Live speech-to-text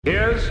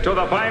Here's to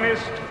the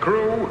finest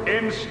crew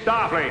in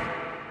Starfleet.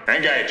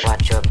 Engage.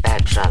 Watch your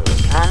back, son.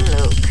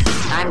 Luke.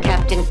 I'm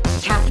Captain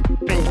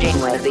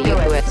Janeway of the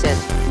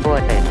USS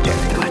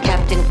Voyager.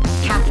 Captain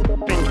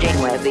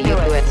Janeway of the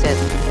USS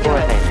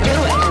Voyager.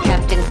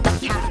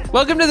 Captain.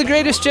 Welcome to The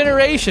Greatest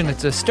Generation.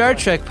 It's a Star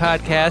Trek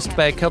podcast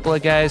by a couple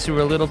of guys who were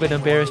a little bit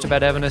embarrassed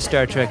about having a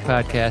Star Trek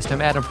podcast.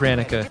 I'm Adam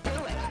Pranica.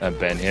 I'm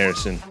Ben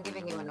Harrison.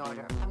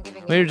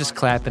 We were just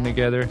clapping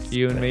together,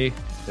 you and me.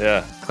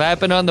 Yeah.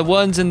 Clapping on the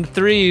ones and the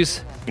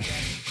threes.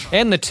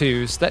 And the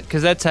twos,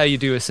 because that's how you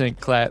do a sync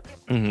clap.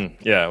 Mm-hmm.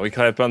 Yeah, we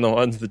clap on the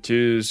ones, the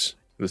twos,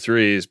 the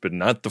threes, but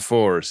not the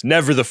fours.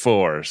 Never the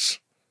fours.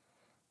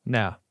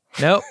 No.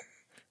 Nope.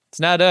 It's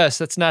not us.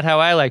 That's not how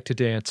I like to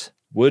dance.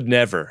 Would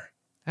never.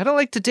 I don't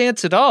like to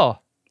dance at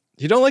all.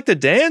 You don't like to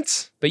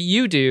dance? But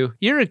you do.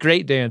 You're a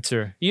great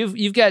dancer.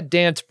 You've got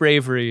dance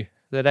bravery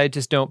that I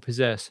just don't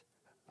possess.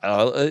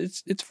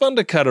 It's fun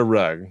to cut a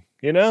rug,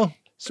 you know?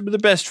 Some of the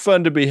best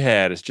fun to be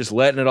had is just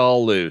letting it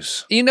all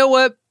loose. You know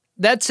what?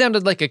 That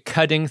sounded like a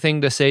cutting thing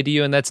to say to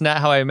you, and that's not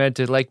how I meant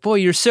it. Like, boy,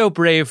 you're so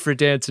brave for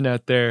dancing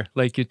out there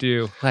like you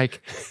do.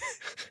 Like,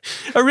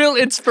 a real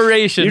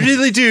inspiration. You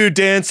really do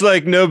dance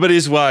like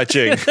nobody's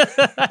watching.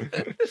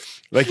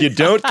 Like you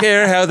don't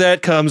care how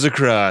that comes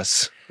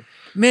across.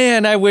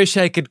 Man, I wish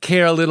I could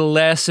care a little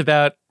less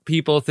about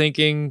people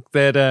thinking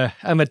that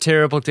I'm a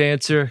terrible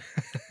dancer.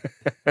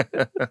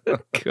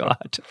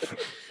 God.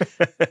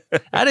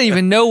 I don't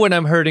even know when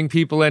I'm hurting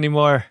people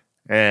anymore.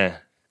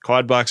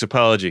 Quad box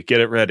apology.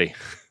 Get it ready.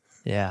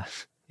 Yeah.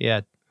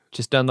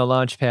 Just on the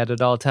launch pad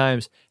at all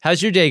times.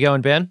 How's your day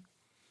going, Ben?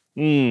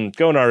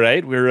 Going all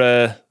right. We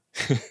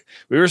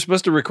were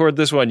supposed to record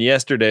this one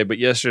yesterday, but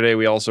yesterday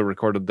we also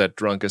recorded that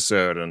drunk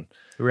episode, and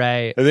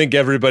right. I think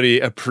everybody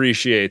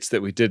appreciates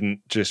that we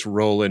didn't just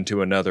roll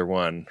into another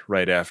one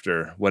right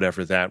after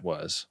whatever that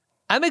was.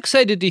 I'm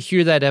excited to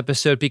hear that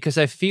episode because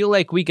I feel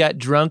like we got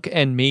drunk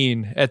and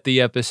mean at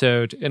the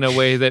episode in a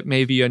way that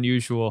may be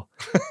unusual.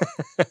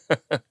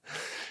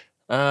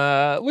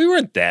 We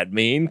weren't that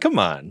mean. Come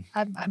on.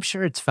 I'm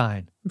sure it's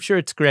fine. I'm sure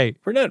it's great.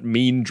 We're not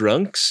mean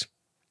drunks.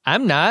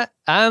 I'm not.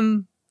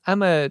 I'm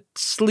a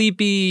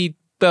sleepy,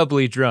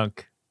 bubbly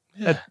drunk.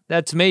 Yeah.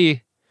 That's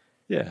me.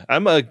 Yeah.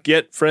 I'm a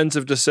get friends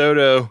of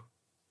DeSoto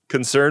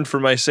concerned for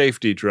my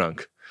safety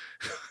drunk.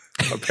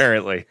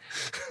 Apparently.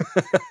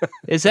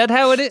 Is that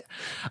how it is?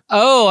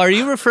 Oh, are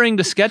you referring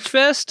to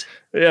Sketchfest?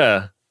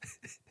 Yeah.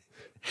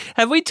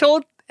 Have we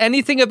told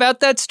anything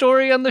about that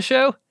story on the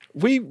show?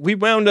 We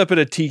wound up at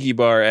a tiki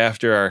bar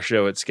after our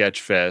show at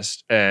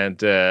Sketchfest,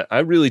 and I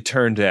really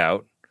turned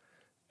out.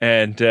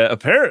 And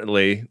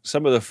apparently,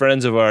 some of the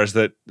friends of ours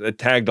that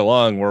tagged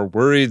along were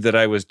worried that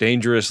I was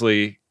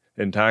dangerously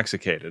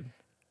intoxicated.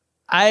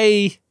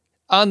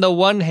 On the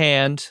one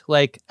hand,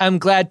 I'm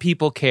glad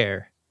people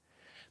care.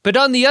 But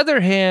on the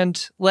other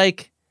hand,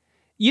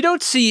 you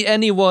don't see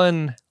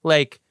anyone,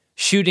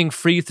 shooting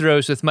free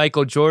throws with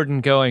Michael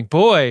Jordan going,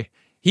 boy,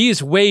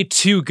 he's way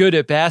too good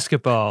at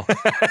basketball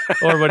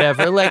or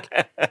whatever.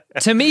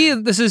 To me,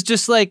 this is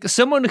just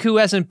someone who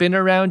hasn't been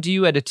around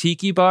you at a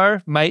tiki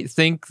bar might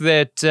think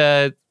that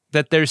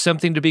there's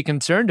something to be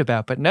concerned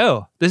about. But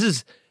no, this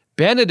is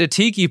Ben at a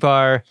tiki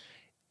bar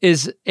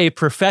is a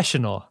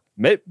professional.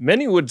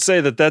 Many would say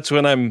that that's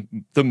when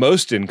I'm the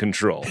most in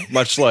control,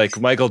 much like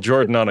Michael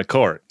Jordan on a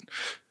court.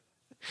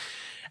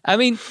 I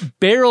mean,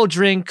 barrel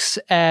drinks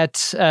at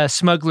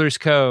Smuggler's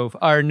Cove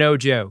are no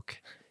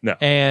joke. No.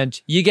 And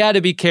you got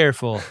to be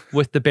careful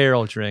with the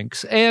barrel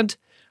drinks. And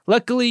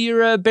luckily,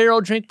 you're a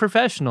barrel drink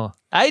professional.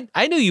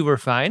 I knew you were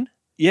fine.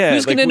 Yeah.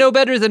 Who's going to know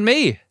better than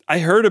me? I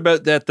heard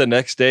about that the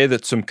next day,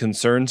 that some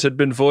concerns had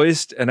been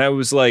voiced, and I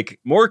was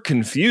more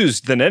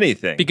confused than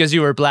anything. Because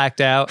you were blacked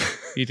out.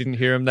 You didn't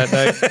hear him that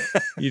night?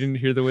 You didn't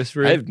hear the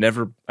whispering? I've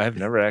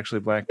never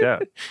actually blacked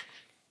out.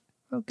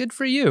 Well, good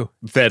for you.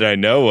 That I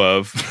know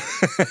of.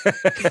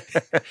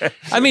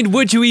 I mean,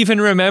 would you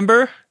even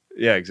remember?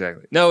 Yeah,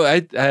 exactly. No, I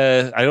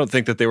don't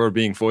think that they were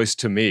being voiced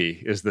to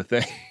me is the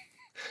thing.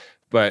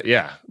 But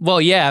yeah. Well,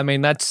 yeah, I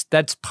mean, that's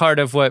part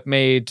of what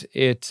made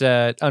it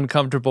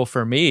uncomfortable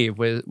for me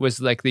was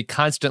the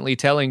constantly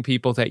telling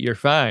people that you're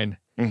fine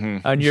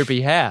on your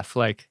behalf.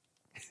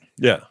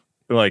 Yeah.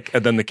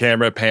 And then the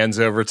camera pans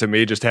over to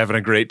me just having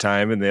a great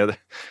time, and the other,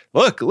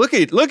 look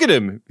at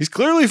him. He's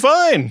clearly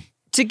fine.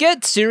 To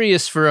get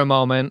serious for a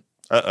moment.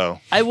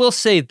 Uh-oh. I will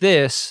say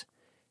this.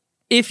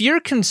 If you're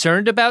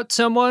concerned about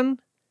someone,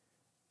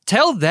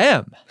 tell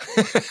them.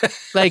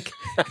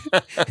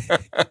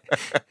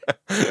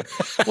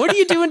 What are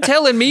you doing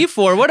telling me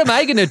for? What am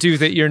I going to do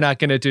that you're not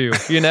going to do,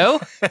 you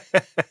know?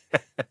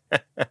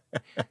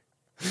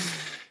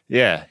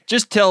 Yeah,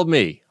 just tell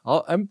me.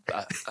 I'm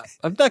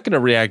not going to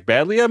react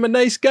badly. I'm a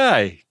nice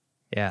guy.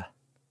 Yeah.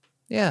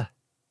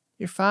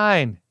 You're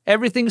fine.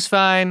 Everything's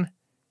fine.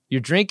 Your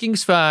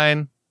drinking's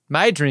fine.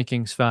 My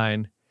drinking's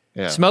fine.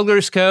 Yeah.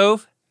 Smuggler's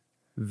Cove,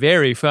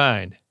 very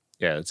fine.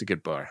 Yeah, it's a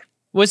good bar.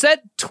 Was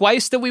that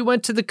twice that we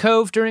went to the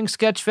Cove during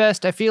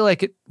Sketchfest? I feel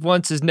like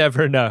once is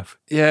never enough.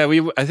 Yeah,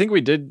 I think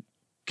we did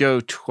go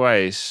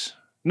twice.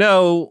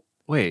 No,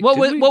 Wait, what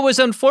was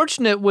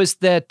unfortunate was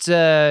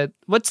that,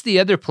 what's the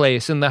other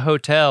place in the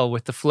hotel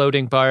with the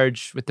floating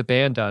barge with the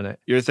band on it?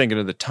 You're thinking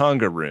of the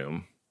Tonga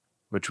room,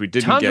 which we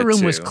didn't Tonga get to.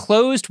 room was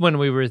closed when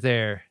we were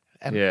there.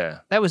 And yeah.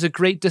 that was a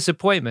great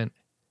disappointment.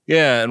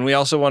 Yeah, and we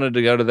also wanted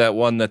to go to that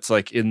one that's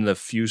like in the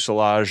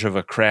fuselage of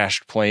a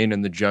crashed plane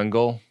in the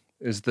jungle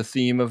is the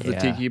theme of the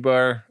tiki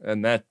bar.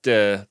 And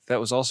that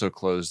was also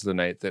closed the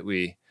night that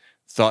we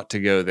thought to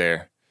go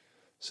there.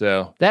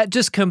 So that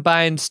just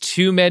combines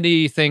too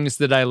many things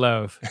that I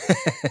love.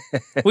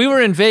 We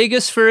were in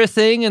Vegas for a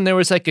thing, and there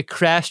was like a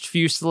crashed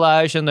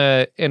fuselage in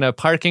a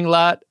parking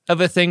lot of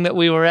a thing that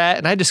we were at,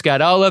 and I just got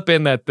all up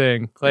in that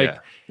thing. Like,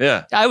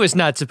 yeah. I was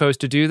not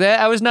supposed to do that.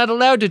 I was not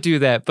allowed to do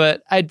that,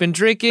 but I'd been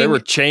drinking. There were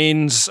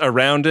chains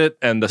around it,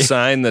 and the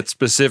sign that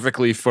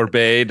specifically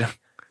forbade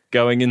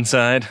going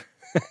inside.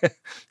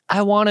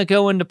 I want to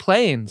go into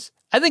planes.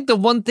 I think the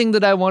one thing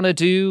that I want to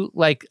do,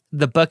 like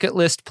the bucket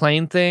list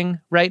plane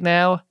thing right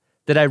now,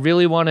 that I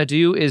really want to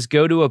do is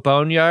go to a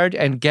boneyard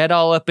and get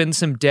all up in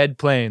some dead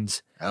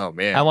planes. Oh,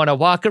 man. I want to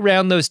walk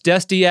around those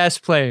dusty-ass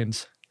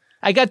planes.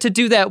 I got to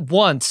do that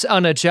once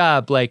on a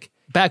job, like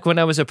back when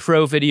I was a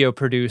pro video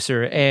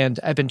producer, and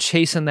I've been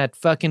chasing that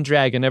fucking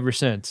dragon ever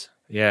since.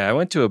 Yeah, I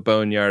went to a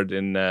boneyard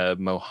in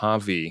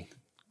Mojave,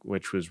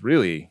 which was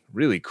really,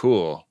 really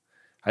cool.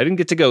 I didn't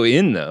get to go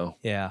in, though.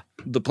 Yeah.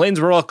 The planes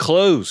were all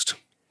closed.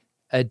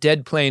 A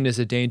dead plane is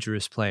a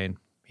dangerous plane.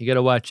 You got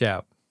to watch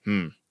out.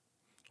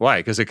 Why?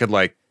 Because it could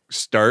like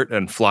start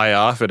and fly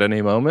off at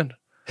any moment?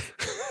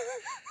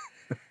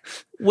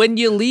 When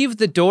you leave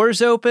the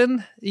doors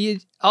open,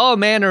 all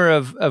manner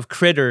of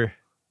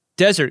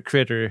desert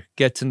critter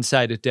gets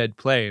inside a dead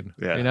plane.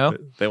 Yeah, you know?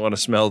 They want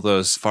to smell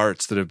those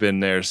farts that have been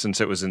there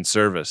since it was in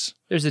service.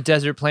 There's a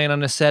desert plane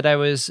on a set I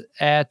was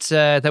at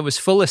that was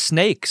full of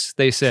snakes,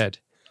 they said.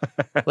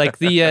 Like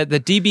the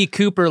DB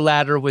Cooper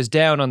ladder was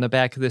down on the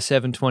back of the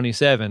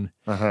 727.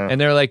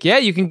 And they're like, yeah,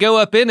 you can go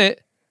up in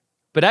it,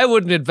 but I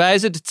wouldn't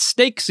advise it. It's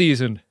snake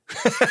season.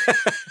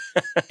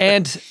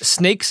 And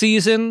snake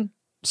season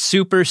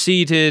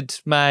superseded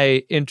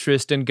my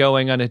interest in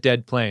going on a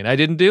dead plane. I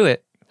didn't do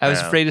it. I was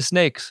afraid of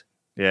snakes.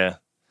 Yeah.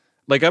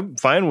 Like I'm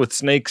fine with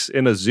snakes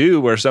in a zoo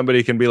where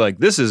somebody can be like,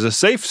 this is a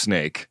safe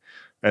snake,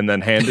 and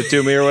then hand it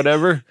to me or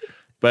whatever.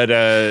 But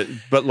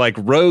like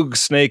rogue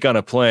snake on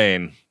a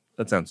plane,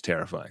 that sounds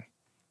terrifying.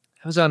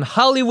 I was on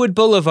Hollywood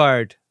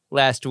Boulevard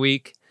last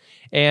week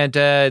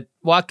and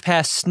walked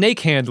past snake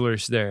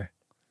handlers there.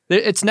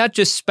 It's not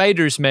just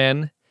Spiders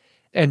Men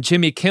and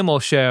Jimmy Kimmel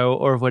Show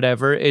or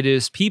whatever. It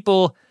is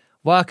people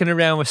walking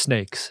around with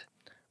snakes.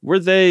 Were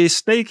they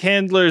snake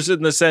handlers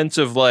in the sense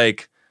of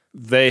like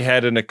they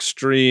had an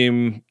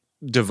extreme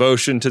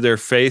devotion to their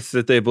faith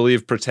that they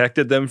believed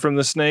protected them from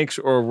the snakes,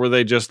 or were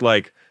they just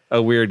like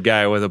a weird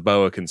guy with a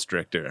boa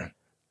constrictor?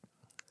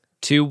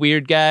 Two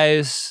weird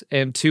guys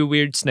and two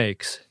weird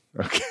snakes.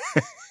 Okay.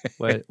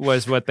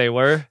 was what they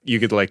were. You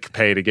could like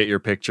pay to get your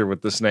picture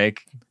with the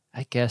snake?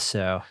 I guess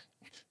so.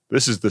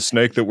 This is the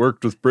snake that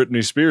worked with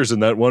Britney Spears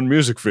in that one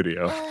music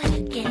video.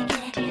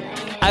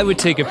 I would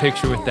take a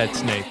picture with that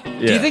snake. Yeah.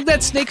 Do you think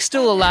that snake's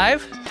still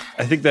alive?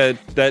 I think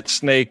that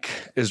snake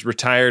is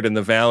retired in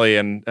the valley,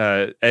 and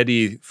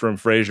Eddie from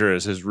Frasier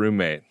is his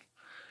roommate.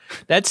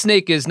 That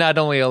snake is not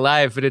only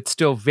alive, but it's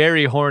still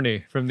very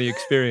horny from the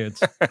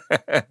experience.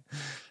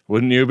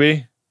 Wouldn't you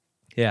be?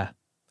 Yeah.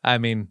 I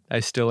mean,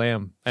 I still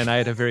am. And I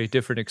had a very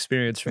different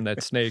experience from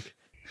that snake.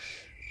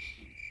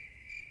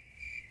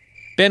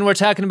 Ben, we're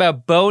talking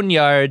about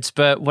boneyards,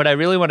 but what I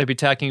really want to be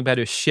talking about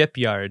is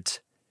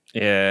shipyards.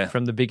 Yeah.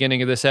 From the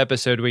beginning of this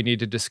episode, we need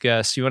to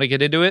discuss. You want to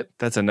get into it?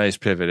 That's a nice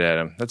pivot,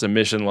 Adam. That's a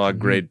mission log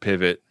grade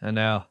pivot. I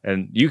know.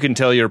 And you can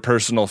tell your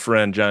personal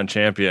friend, John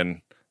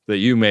Champion, that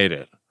you made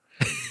it.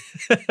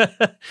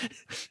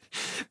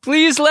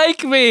 Please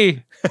like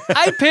me.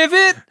 I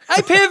pivot.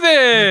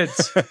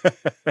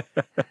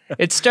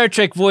 It's Star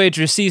Trek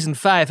Voyager Season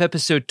 5,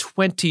 Episode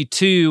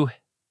 22,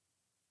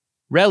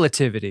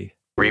 Relativity.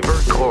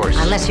 Revert course.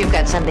 Unless you've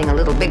got something a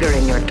little bigger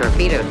in your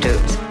torpedo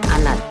tubes,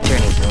 I'm not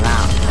turning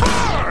around.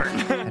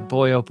 And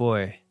boy, oh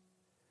boy,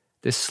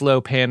 this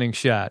slow panning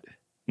shot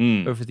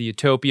over the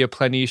Utopia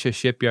Planitia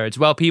shipyards.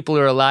 While people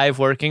are alive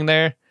working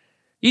there,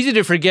 easy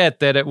to forget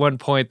that at one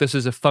point this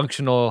is a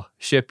functional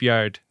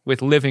shipyard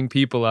with living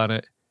people on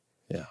it.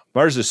 Yeah.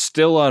 Mars is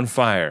still on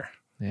fire.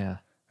 Yeah.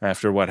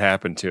 After what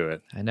happened to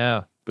it. I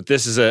know. But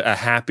this is a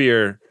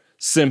happier,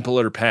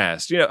 simpler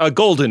past. You know, a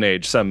golden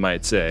age, some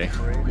might say.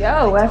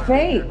 Yo,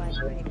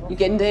 F8. You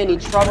get into any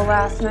trouble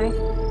last night?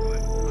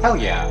 Hell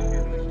yeah.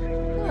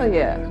 Hell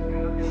yeah.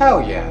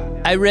 Hell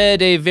yeah. I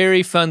read a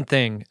very fun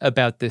thing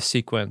about this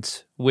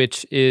sequence,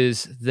 which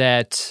is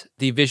that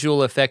the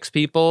visual effects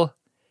people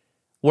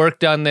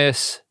worked on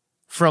this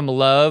from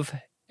love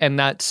and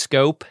not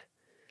scope.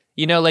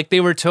 You know, like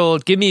they were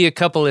told, give me a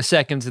couple of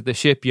seconds at the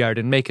shipyard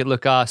and make it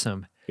look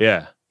awesome.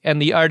 Yeah.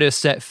 And the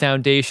artists at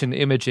Foundation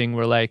Imaging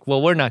were like,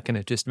 well, we're not going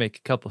to just make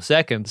a couple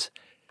seconds.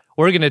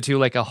 We're going to do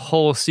like a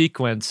whole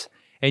sequence.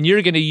 and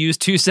you're going to use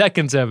 2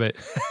 seconds of it.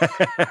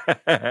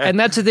 And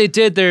that's what they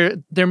did.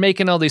 They're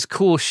making all these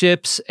cool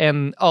ships,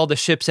 and all the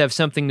ships have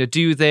something to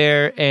do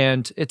there,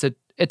 and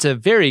it's a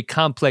very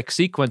complex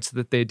sequence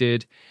that they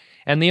did.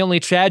 And the only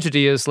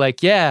tragedy is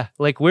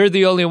we're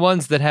the only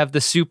ones that have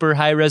the super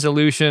high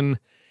resolution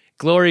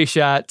glory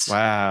shots.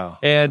 Wow.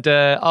 And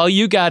all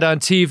you got on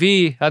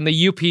TV, on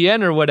the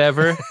UPN or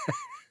whatever,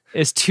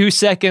 is 2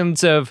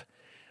 seconds of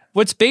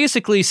what's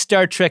basically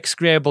Star Trek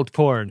scrambled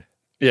porn.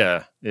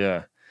 Yeah,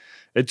 yeah.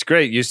 It's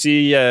great. You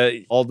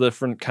see all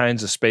different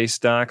kinds of space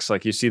docks.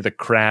 Like you see the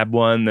crab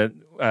one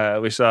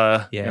that we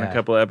saw in a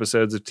couple of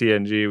episodes of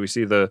TNG. We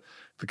see the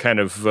kind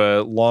of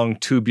long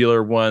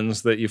tubular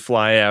ones that you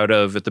fly out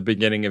of at the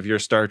beginning of your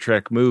Star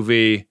Trek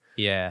movie.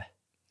 Yeah.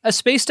 A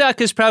space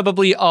dock is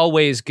probably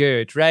always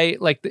good,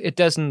 right? Like it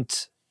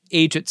doesn't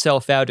age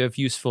itself out of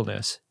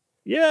usefulness.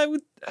 Yeah,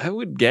 I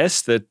would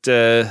guess that.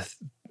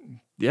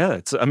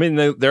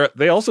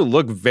 They also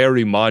look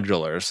very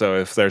modular. So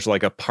if there's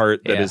like a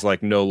part that is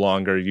like no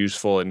longer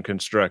useful in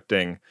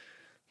constructing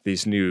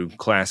these new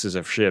classes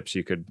of ships,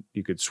 you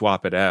could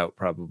swap it out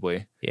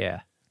probably.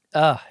 Yeah.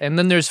 And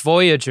then there's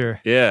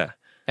Voyager. Yeah.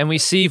 And we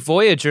see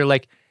Voyager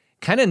like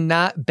kind of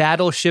not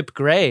battleship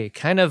gray,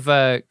 kind of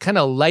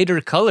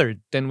lighter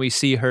colored than we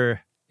see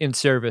her in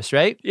service,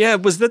 right? Yeah,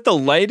 was that the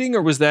lighting,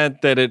 or was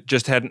that it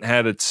just hadn't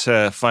had its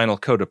final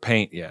coat of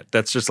paint yet?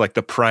 That's just like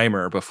the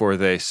primer before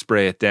they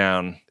spray it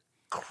down.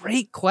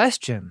 Great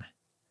question.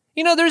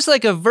 You know, there's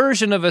like a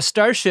version of a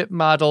Starship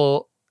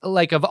model,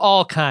 like of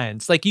all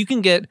kinds. Like you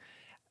can get,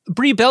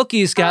 Brie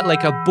Belky's got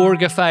like a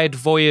Borgified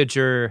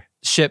Voyager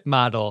ship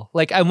model.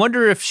 Like I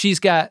wonder if she's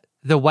got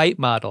the white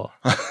model,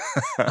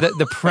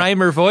 the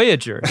primer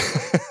Voyager.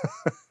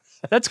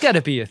 That's got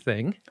to be a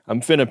thing.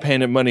 I'm finna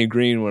paint it money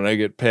green when I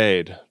get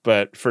paid,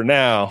 but for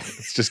now,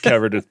 it's just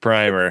covered with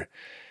primer.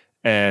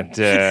 And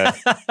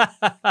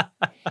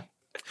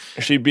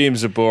she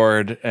beams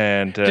aboard.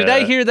 And did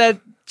I hear that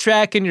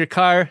track in your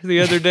car the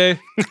other day?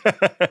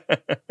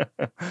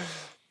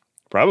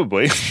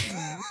 Probably.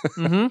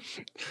 Mm-hmm.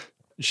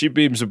 She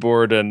beams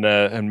aboard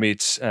and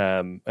meets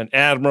an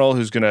admiral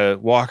who's going to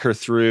walk her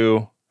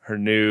through her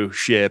new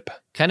ship.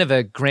 Kind of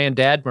a Grand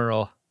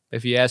Admiral,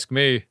 if you ask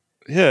me.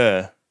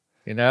 Yeah.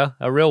 You know,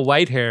 a real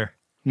white hair.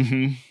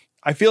 Mm-hmm.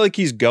 I feel like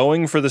he's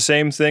going for the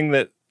same thing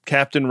that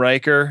Captain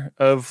Riker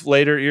of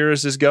later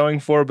eras is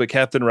going for, but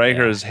Captain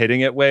Riker is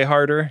hitting it way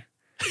harder.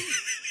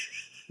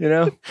 You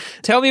know?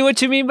 Tell me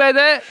what you mean by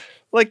that.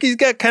 Like he's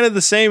got kind of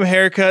the same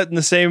haircut and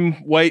the same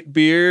white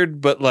beard,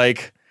 but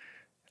like,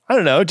 I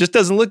don't know, it just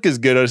doesn't look as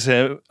good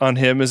on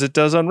him as it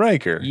does on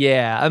Riker.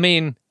 Yeah, I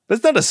mean,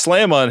 that's not a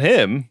slam on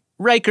him.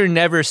 Riker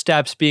never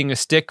stops being a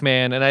stick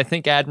man, and I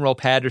think Admiral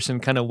Patterson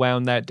kind of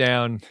wound that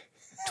down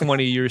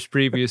 20 years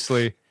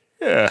previously.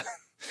 Yeah.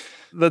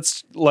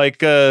 That's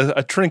like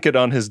a trinket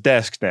on his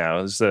desk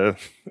now is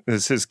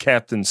his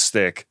captain's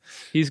stick.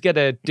 He's got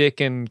a dick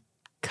and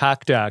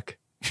cock dock.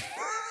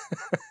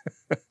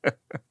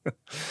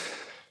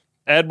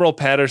 Admiral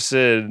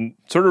Patterson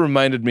sort of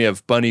reminded me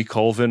of Bunny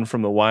Colvin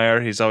from The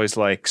Wire. He's always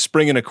like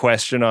springing a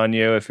question on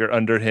you if you're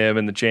under him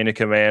in the chain of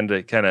command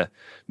to kind of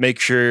make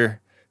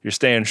sure you're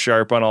staying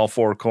sharp on all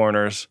four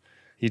corners.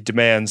 He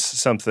demands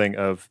something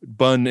of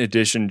Bun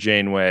Edition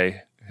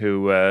Janeway,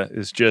 who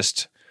is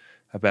just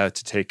about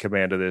to take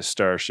command of this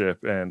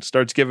starship and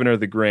starts giving her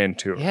the grand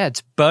tour. Yeah,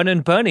 it's Bun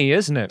and Bunny,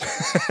 isn't it?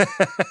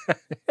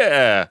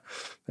 Yeah,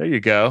 there you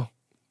go.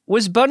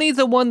 Was Bunny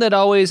the one that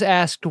always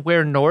asked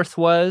where North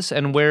was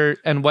and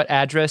what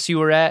address you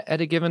were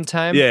at a given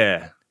time?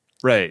 Yeah,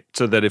 right.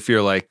 So that if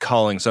you're like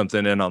calling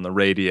something in on the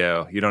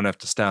radio, you don't have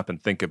to stop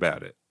and think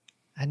about it.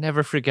 I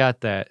never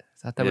forgot that. I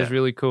thought that was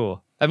really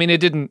cool. I mean,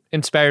 it didn't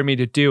inspire me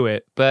to do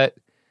it, but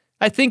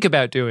I think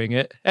about doing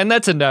it, and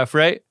that's enough,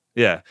 right?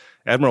 Yeah.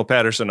 Admiral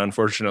Patterson,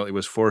 unfortunately,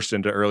 was forced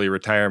into early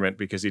retirement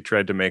because he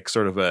tried to make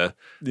sort of a,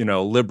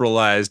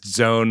 liberalized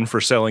zone for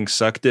selling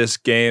suck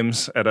disc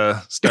games at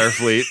a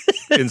Starfleet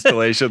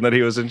installation that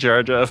he was in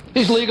charge of.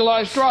 He's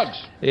legalized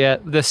drugs. Yeah,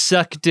 the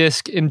suck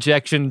disc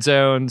injection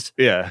zones.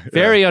 Yeah.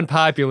 Very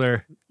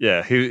unpopular.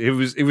 Yeah, he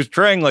was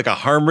trying like a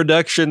harm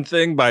reduction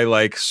thing by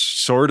like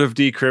sort of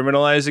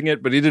decriminalizing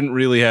it, but he didn't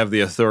really have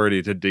the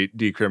authority to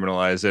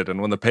decriminalize it.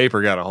 And when the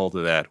paper got a hold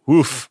of that,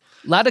 woof.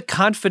 A lot of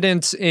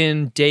confidence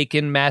in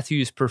Dakin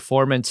Matthews'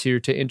 performance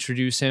here to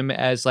introduce him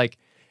as like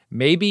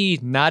maybe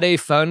not a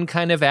fun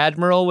kind of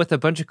admiral with a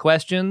bunch of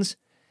questions,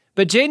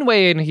 but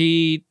Janeway and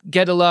he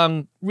get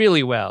along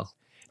really well.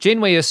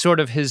 Janeway is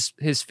sort of his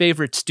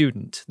favorite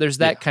student. There's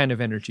that kind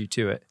of energy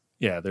to it.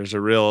 Yeah, there's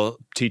a real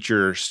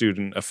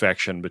teacher-student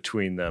affection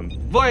between them.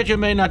 Voyager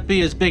may not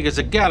be as big as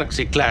a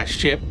Galaxy-class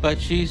ship,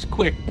 but she's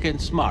quick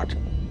and smart.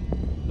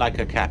 Like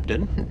her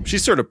captain.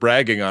 She's sort of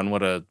bragging on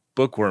what a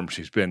bookworm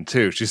she's been,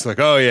 too. She's like,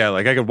 oh, yeah,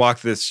 like I could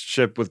walk this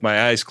ship with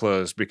my eyes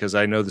closed because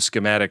I know the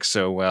schematics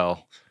so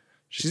well.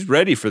 She's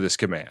ready for this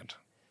command.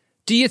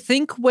 Do you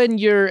think when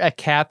you're a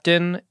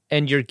captain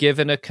and you're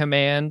given a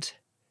command,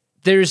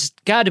 there's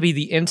got to be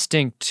the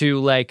instinct to,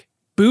 like,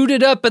 boot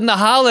it up in the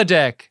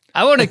holodeck?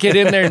 I want to get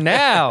in there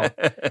now.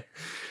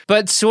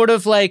 but sort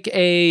of like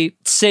a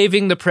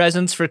saving the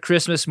presents for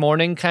Christmas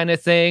morning kind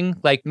of thing.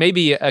 Like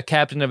maybe a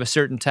captain of a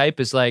certain type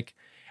is like,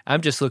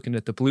 I'm just looking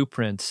at the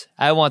blueprints.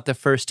 I want the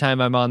first time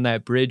I'm on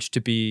that bridge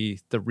to be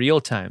the real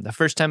time. The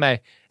first time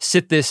I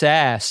sit this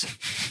ass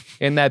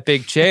in that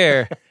big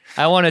chair,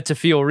 I want it to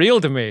feel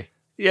real to me.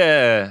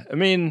 Yeah. I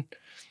mean,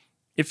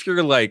 if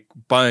you're like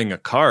buying a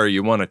car,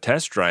 you want to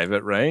test drive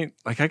it, right?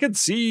 Like I could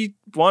see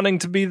wanting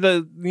to be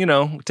to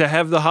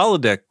have the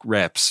holodeck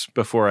reps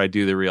before I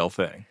do the real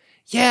thing.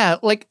 Yeah,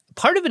 like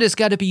part of it has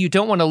got to be you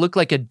don't want to look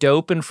like a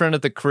dope in front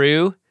of the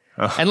crew.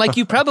 And like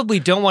you probably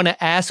don't want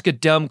to ask a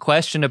dumb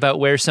question about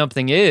where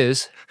something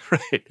is.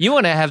 Right. You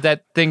want to have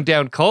that thing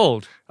down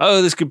cold.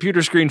 Oh, this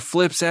computer screen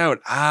flips out.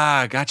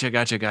 Ah,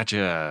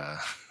 gotcha.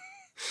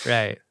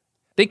 Right.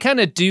 They kind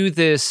of do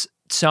this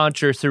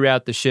saunter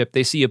throughout the ship.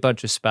 They see a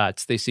bunch of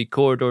spots. They see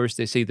corridors.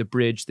 They see the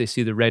bridge. They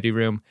see the ready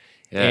room.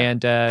 Yeah.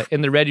 And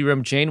in the ready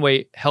room,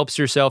 Janeway helps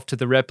herself to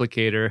the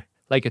replicator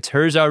like it's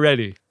hers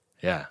already.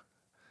 Yeah.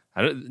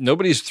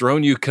 Nobody's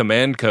thrown you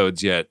command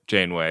codes yet,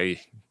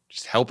 Janeway.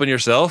 Just helping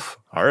yourself?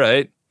 All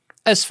right.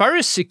 As far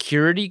as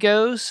security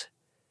goes,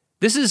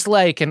 this is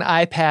like an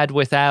iPad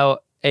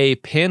without a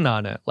pin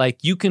on it.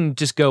 Like you can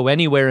just go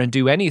anywhere and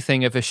do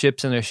anything if a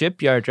ship's in a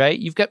shipyard, right?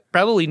 You've got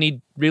probably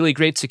need really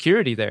great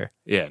security there.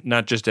 Yeah,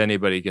 not just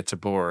anybody gets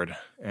aboard.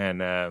 And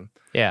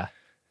yeah,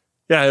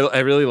 I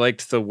really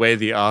liked the way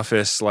the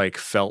office like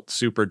felt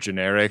super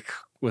generic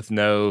with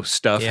no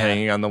stuff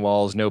hanging on the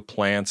walls, no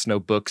plants, no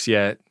books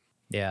yet.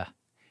 Yeah.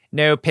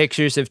 No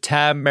pictures of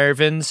Tom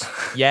Mervyn's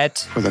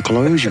yet. For the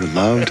clothes you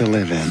love to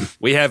live in.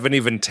 We haven't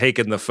even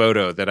taken the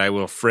photo that I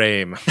will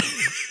frame.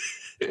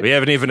 We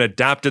haven't even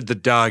adopted the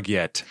dog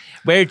yet.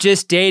 We're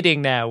just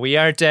dating now. We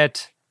aren't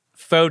at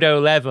photo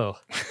level.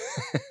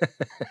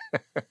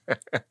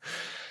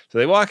 So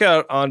they walk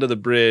out onto the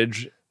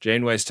bridge.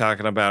 Janeway's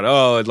talking about,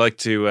 I'd like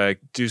to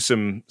do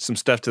some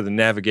stuff to the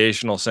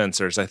navigational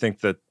sensors. I think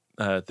that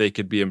they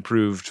could be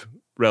improved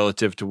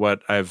relative to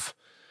what I've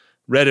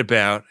read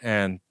about.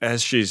 And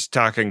as she's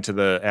talking to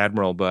the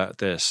admiral about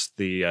this,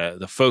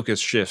 the focus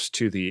shifts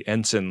to the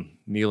ensign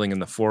kneeling in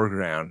the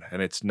foreground,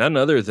 and it's none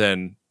other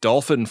than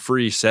Dolphin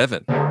Free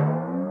 7.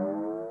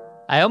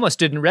 I almost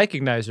didn't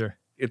recognize her.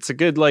 It's a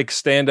good like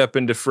stand up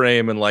into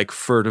frame and like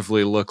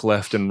furtively look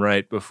left and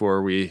right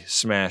before we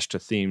smash to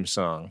theme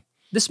song.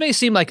 This may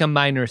seem like a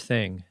minor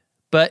thing,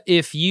 but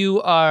if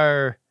you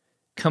are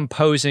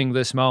composing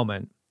this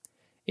moment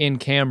in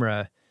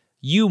camera,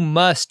 you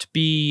must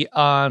be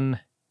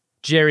on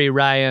Jerry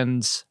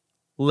Ryan's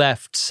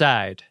left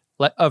side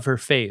of her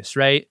face,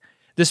 right?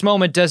 This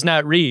moment does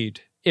not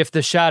read if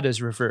the shot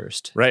is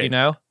reversed, right? You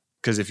know?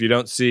 Because if you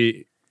don't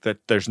see that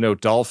there's no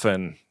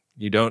dolphin,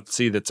 you don't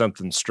see that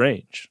something's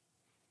strange.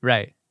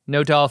 Right.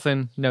 No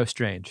dolphin, no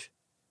strange.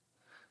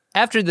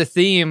 After the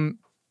theme,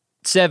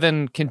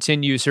 Seven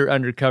continues her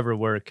undercover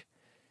work,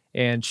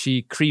 and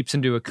she creeps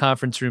into a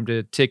conference room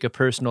to take a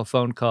personal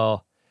phone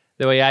call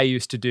the way I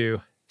used to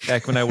do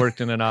back when I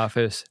worked in an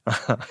office.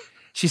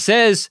 She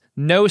says,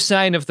 no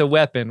sign of the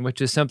weapon,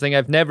 which is something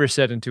I've never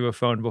said into a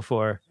phone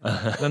before.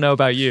 I don't know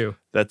about you.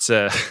 That's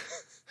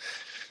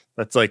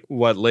like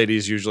what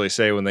ladies usually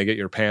say when they get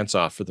your pants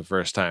off for the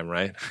first time,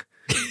 right?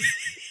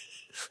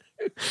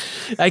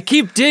 I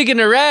keep digging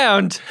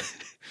around.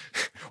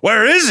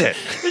 Where is it?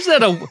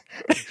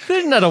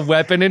 There's not a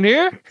weapon in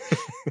here.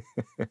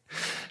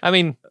 I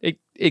mean,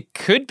 it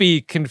could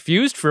be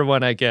confused for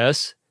one, I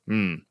guess.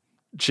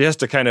 She has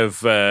to kind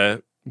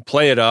of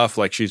play it off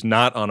like she's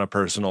not on a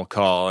personal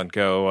call and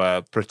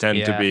go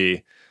pretend to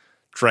be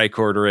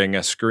tricordering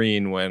a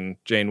screen when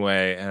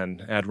Janeway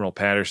and Admiral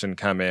Patterson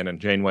come in, and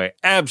Janeway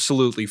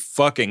absolutely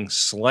fucking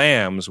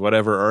slams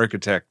whatever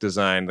architect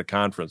designed the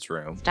conference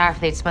room.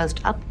 Starfleet's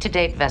most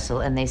up-to-date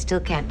vessel, and they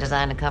still can't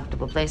design a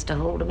comfortable place to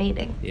hold a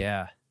meeting.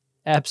 Yeah.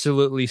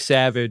 Absolutely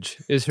savage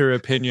is her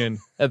opinion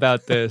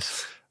about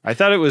this. I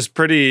thought it was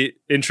pretty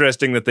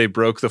interesting that they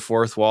broke the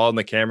fourth wall and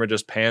the camera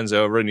just pans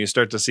over and you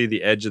start to see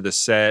the edge of the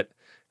set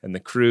and the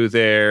crew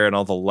there and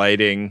all the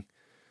lighting.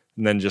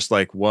 And then just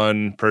like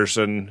one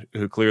person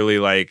who clearly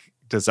like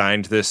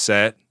designed this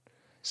set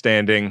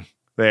standing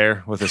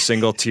there with a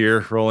single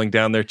tear rolling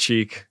down their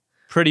cheek.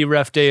 Pretty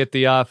rough day at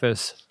the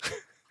office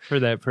for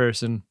that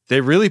person.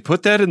 They really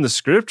put that in the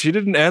script? She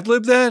didn't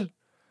ad-lib that?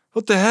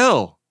 What the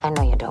hell? I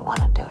know you don't want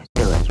to do it.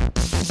 Do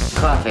it.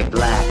 Coffee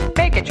black.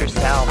 Make it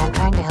yourself. I'm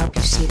trying to help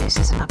you see this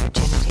as an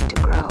opportunity to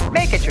grow.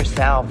 Make it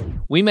yourself.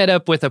 We met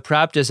up with a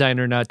prop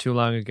designer not too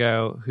long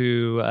ago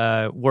who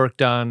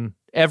worked on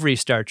every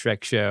Star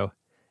Trek show.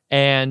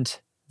 And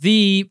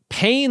the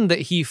pain that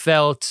he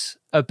felt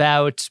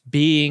about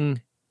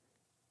being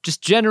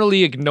just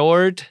generally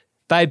ignored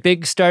by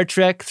big Star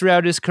Trek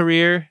throughout his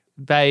career,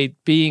 by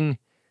being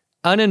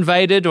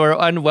uninvited or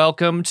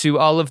unwelcome to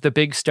all of the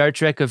big Star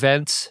Trek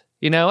events,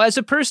 you know, as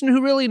a person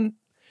who really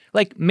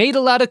like made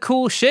a lot of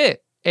cool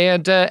shit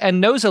and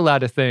knows a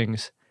lot of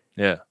things.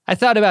 Yeah. I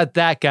thought about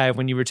that guy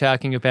when you were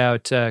talking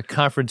about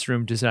conference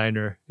room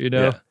designer, you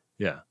know?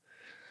 Yeah.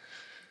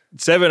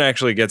 Seven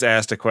actually gets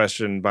asked a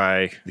question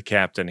by the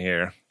captain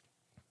here.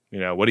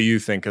 what do you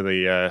think of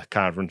the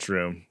conference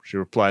room? She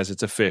replies,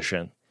 it's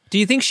efficient. Do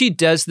you think she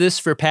does this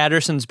for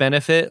Patterson's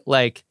benefit?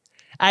 Like,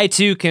 I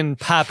too can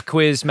pop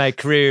quiz my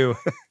crew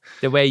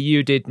the way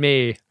you did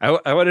me.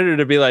 I wanted her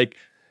to be like,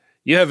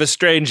 you have a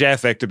strange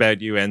affect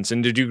about you,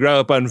 Ensign. Did you grow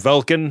up on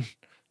Vulcan?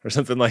 Or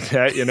something like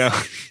that,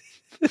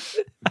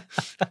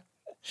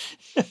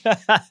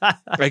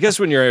 I guess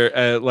when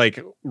you're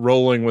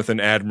rolling with an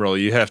admiral,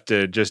 you have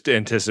to just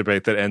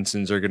anticipate that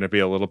ensigns are going to be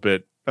a little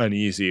bit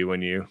uneasy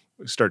when you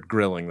start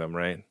grilling them,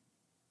 right?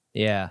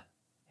 Yeah.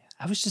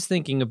 I was just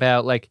thinking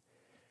about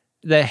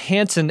the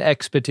Hansen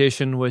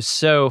expedition was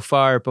so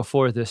far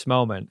before this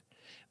moment.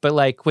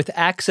 But with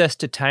access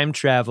to time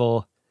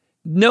travel,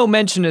 no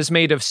mention is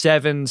made of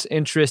Seven's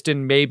interest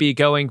in maybe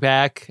going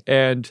back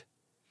and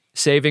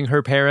saving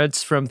her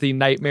parents from the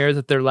nightmare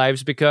that their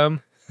lives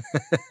become.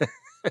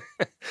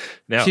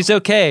 Now, she's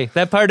okay.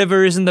 That part of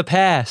her is in the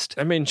past.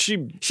 I mean, she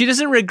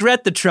doesn't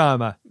regret the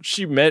trauma.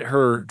 She met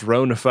her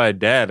dronified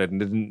dad and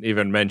didn't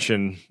even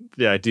mention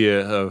the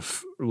idea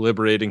of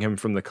liberating him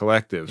from the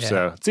collective. Yeah.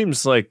 So it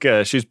seems like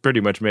she's pretty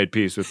much made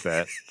peace with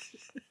that.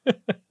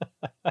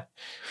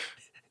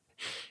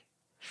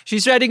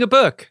 She's writing a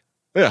book.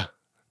 Yeah,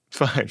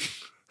 fine.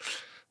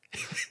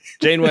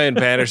 Janeway and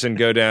Patterson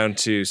go down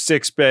to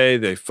sickbay.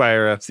 They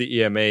fire up the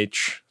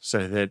EMH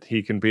so that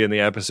he can be in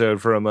the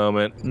episode for a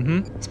moment.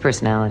 Mm-hmm. His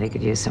personality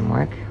could use some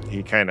work.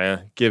 He kind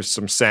of gives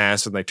some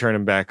sass, and they turn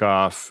him back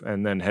off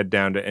and then head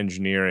down to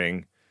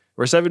engineering,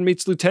 where Seven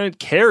meets Lieutenant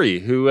Carey,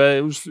 who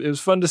it was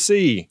fun to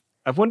see.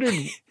 I wondered,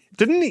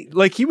 didn't he,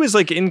 he was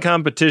in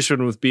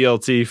competition with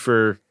BLT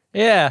for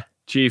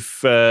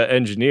chief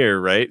engineer,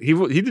 right? He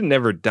didn't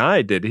ever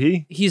die, did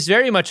he? He's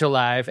very much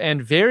alive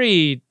and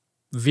very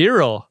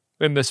virile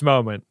in this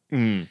moment.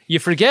 You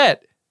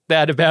forget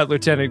that about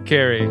Lieutenant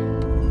Carey.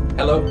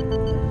 Hello?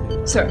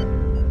 Sir.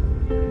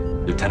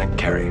 Lieutenant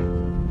Carey.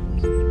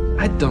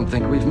 I don't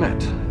think we've met.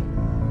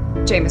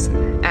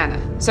 Jameson,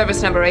 Anna.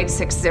 Service number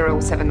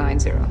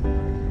 860790.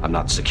 I'm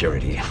not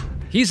security.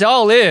 He's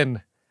all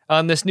in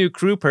on this new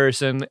crew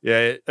person.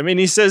 Yeah, I mean,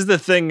 he says the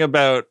thing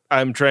about,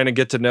 I'm trying to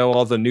get to know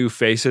all the new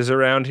faces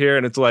around here,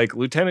 and it's like,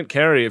 Lieutenant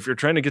Carey, if you're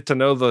trying to get to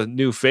know the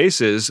new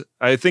faces,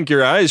 I think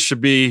your eyes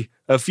should be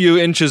a few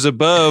inches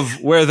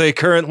above where they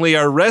currently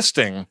are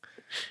resting.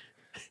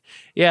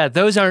 Yeah,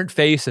 those aren't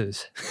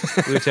faces,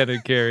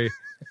 Lieutenant Carey.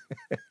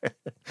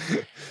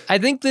 I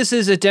think this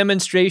is a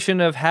demonstration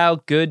of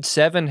how good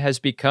Seven has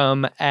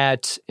become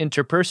at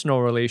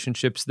interpersonal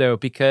relationships, though,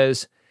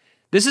 because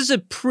this is a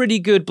pretty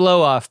good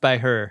blow-off by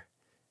her.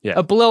 Yeah.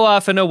 A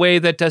blow-off in a way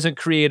that doesn't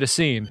create a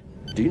scene.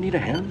 Do you need a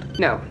hand?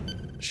 No.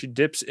 She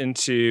dips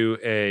into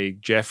a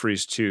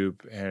Jeffries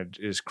tube and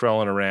is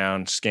crawling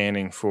around,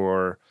 scanning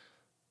for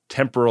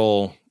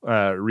temporal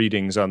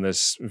readings on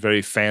this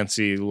very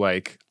fancy,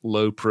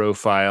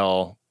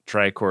 low-profile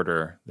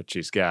tricorder that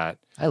she's got.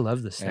 I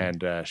love this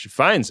thing. And she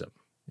finds them.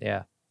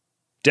 Yeah.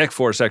 Deck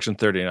 4, Section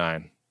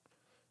 39.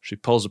 She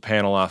pulls a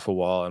panel off a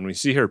wall, and we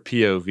see her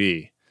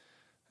POV.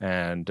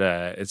 And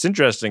it's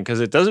interesting because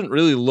it doesn't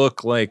really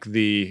look like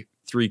the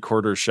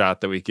 3/4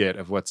 shot that we get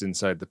of what's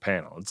inside the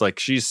panel. It's like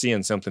she's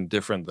seeing something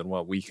different than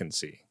what we can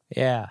see.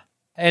 Yeah.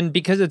 And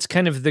because it's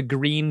kind of the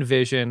green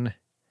vision,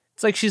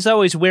 it's like she's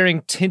always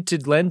wearing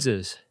tinted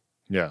lenses.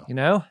 Yeah.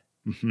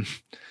 Mm-hmm.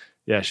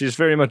 Yeah, she's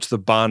very much the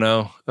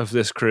Bono of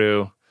this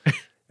crew.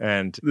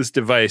 And this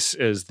device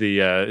is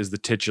the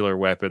titular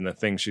weapon, the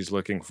thing she's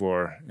looking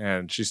for,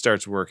 and she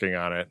starts working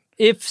on it.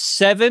 If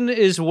Seven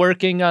is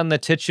working on the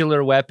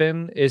titular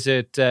weapon, is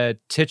it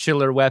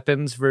titular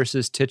weapons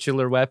versus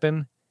titular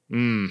weapon?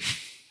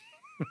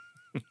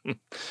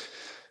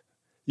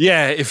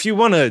 Yeah, if you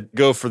want to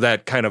go for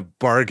that kind of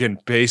bargain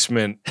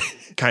basement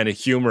kind of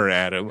humor,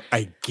 Adam,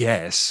 I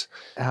guess.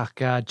 Oh,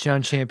 God,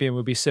 John Champion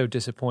would be so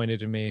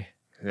disappointed in me.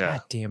 Yeah.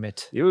 God damn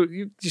it.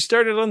 You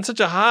started on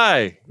such a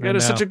high. You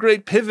had such a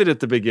great pivot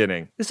at the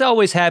beginning. This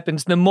always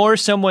happens. The more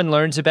someone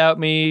learns about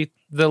me,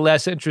 the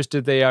less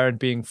interested they are in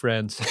being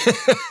friends.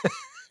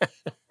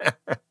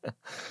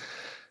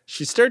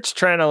 She starts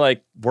trying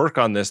to work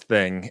on this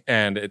thing,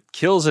 and it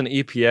kills an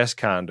EPS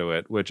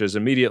conduit, which is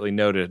immediately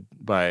noted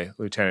by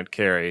Lieutenant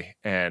Carey.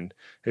 And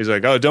he's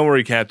like, "Oh, don't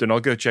worry, Captain. I'll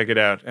go check it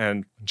out."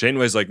 And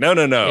Janeway's like, "No.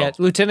 Yeah,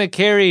 Lieutenant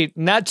Carey,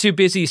 not too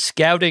busy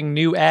scouting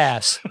new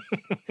ass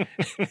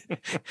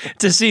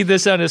to see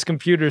this on his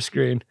computer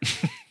screen.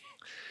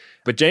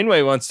 But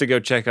Janeway wants to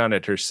go check on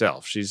it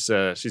herself. She's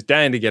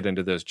dying to get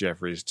into those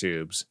Jeffries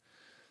tubes,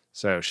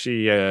 so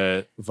she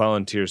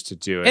volunteers to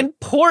do it. And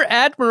poor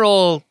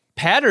Admiral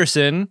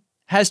Patterson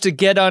has to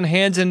get on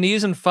hands and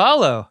knees and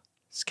follow.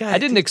 I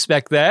didn't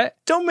expect that.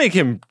 Don't make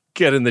him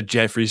get in the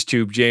Jeffries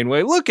tube,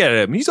 Janeway. Look at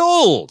him. He's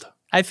old.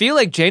 I feel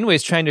like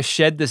Janeway's trying to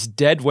shed this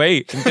dead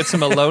weight and get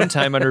some alone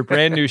time on her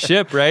brand new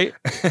ship, right?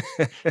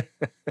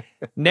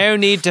 No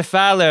need to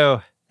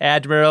follow,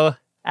 Admiral.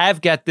 I've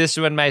got this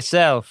one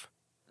myself.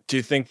 Do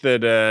you think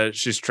that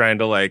she's trying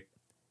to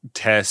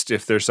test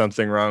if there's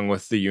something wrong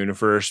with the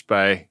universe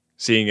by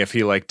seeing if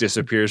he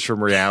disappears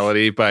from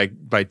reality by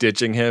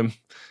ditching him?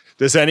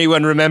 Does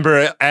anyone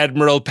remember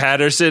Admiral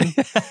Patterson?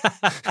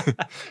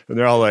 And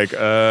they're all like,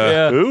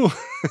 who?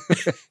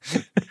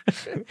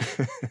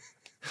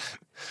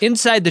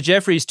 Inside the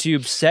Jeffries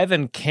tube,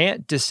 Seven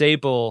can't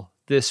disable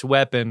this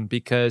weapon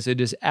because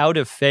it is out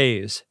of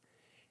phase.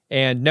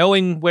 And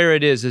knowing where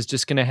it is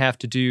just going to have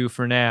to do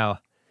for now.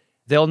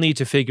 They'll need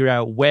to figure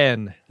out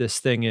when this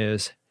thing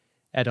is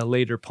at a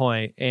later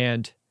point.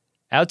 And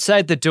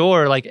outside the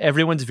door, like,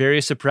 everyone's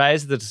very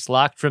surprised that it's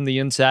locked from the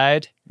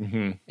inside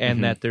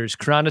and that there's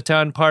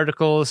chronoton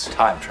particles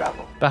Time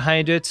travel.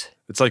 behind it.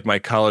 It's like my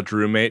college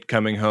roommate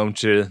coming home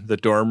to the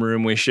dorm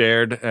room we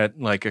shared at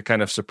like a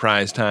kind of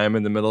surprise time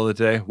in the middle of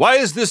the day. Why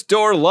is this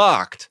door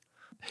locked?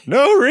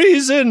 No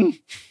reason.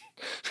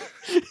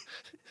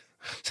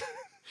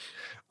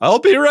 I'll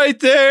be right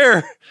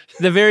there.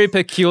 The very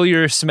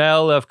peculiar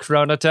smell of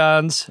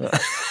chronotons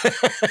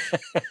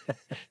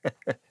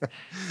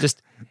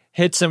just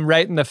hits them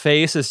right in the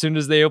face as soon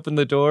as they open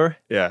the door.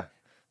 Yeah.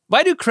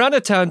 Why do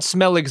chronotons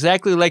smell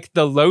exactly like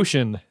the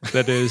lotion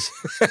that is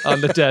on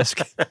the desk?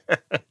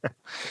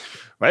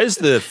 Why is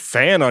the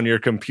fan on your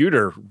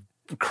computer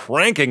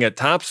cranking at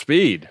top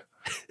speed?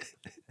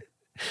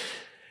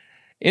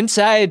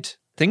 Inside,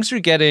 things are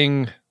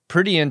getting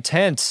pretty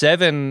intense.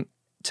 Seven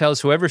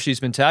tells whoever she's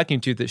been talking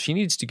to that she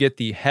needs to get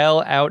the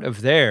hell out of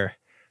there.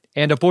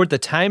 And aboard the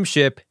time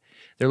ship,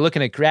 they're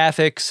looking at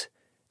graphics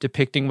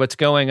depicting what's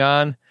going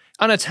on.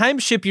 On a time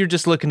ship, you're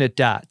just looking at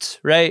dots,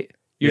 right?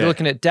 You're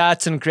looking at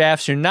dots and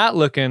graphs. You're not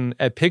looking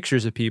at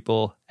pictures of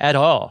people at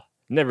all.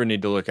 Never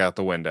need to look out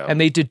the window. And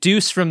they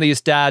deduce from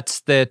these dots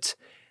that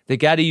they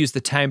got to use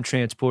the time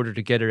transporter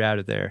to get her out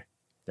of there.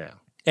 Yeah.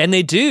 And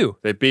they do.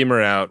 They beam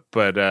her out,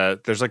 but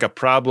there's like a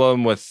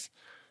problem with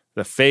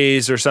the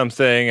phase or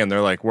something, and they're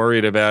like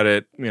worried about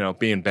it,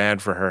 being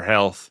bad for her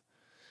health.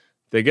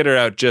 They get her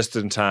out just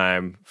in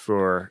time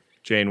for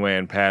Janeway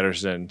and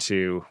Patterson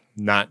to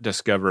not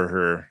discover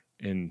her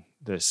in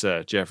this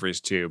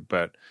Jeffries tube,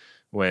 but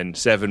when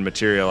Seven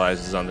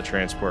materializes on the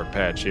transport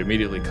pad, she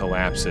immediately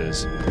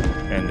collapses,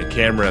 and the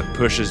camera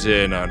pushes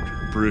in on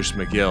Bruce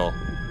McGill,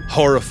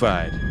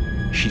 horrified.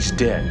 She's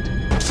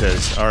dead,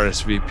 says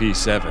RSVP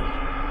 7.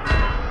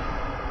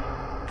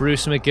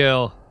 Bruce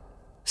McGill,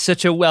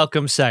 such a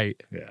welcome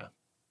sight. Yeah.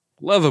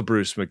 Love a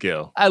Bruce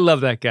McGill. I love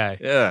that guy.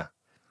 Yeah.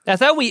 I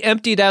thought we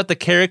emptied out the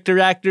character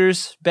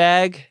actors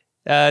bag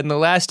in the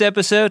last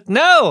episode.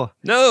 No.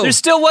 There's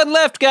still one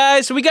left,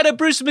 guys. We got a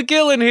Bruce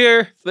McGill in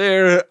here.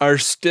 There are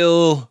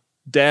still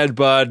dad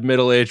bod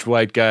middle-aged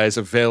white guys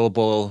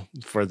available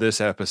for this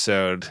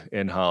episode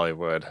in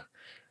Hollywood.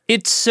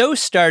 It's so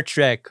Star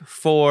Trek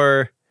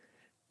for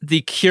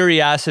the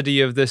curiosity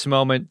of this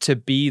moment to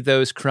be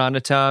those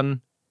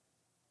chronoton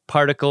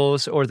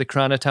particles or the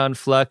chronoton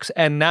flux,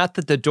 and not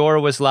that the door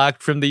was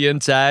locked from the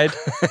inside.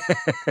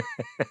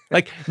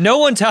 Like, no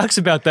one talks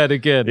about that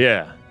again.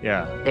 Yeah.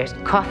 There's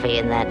coffee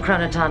in that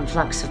chronoton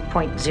flux of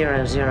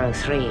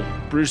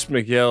 0.003. Bruce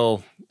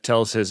McGill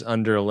tells his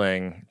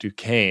underling,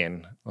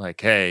 Duquesne, like,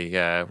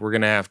 hey, we're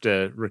going to have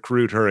to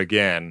recruit her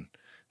again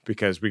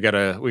because we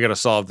gotta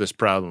solve this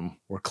problem.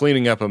 We're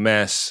cleaning up a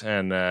mess,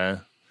 and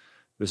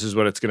this is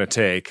what it's going to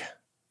take.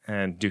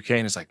 And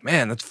Duquesne is like,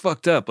 man, that's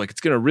fucked up. Like,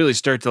 it's going to really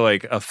start to,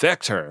 like,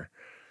 affect her.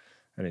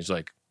 And he's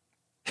like,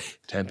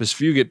 Tempest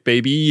Fugit,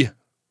 baby.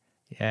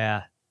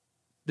 Yeah.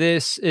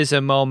 This is a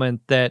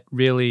moment that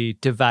really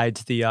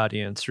divides the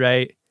audience,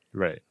 right?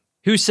 Right.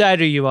 Whose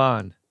side are you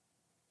on?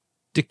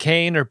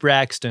 Duquesne or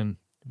Braxton?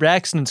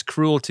 Braxton's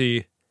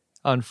cruelty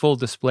on full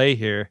display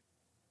here.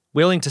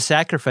 Willing to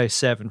sacrifice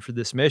Seven for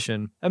this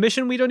mission. A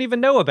mission we don't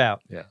even know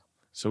about. Yeah.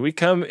 So we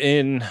come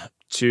in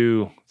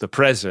to the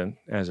present,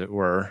 as it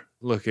were,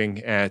 looking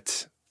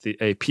at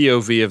a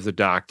POV of the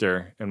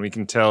Doctor, and we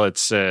can tell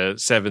it's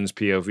Seven's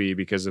POV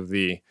because of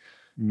the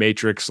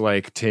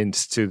Matrix-like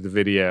tints to the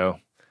video.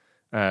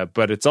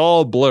 But it's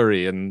all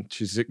blurry, and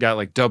she's got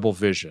like double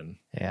vision.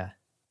 Yeah.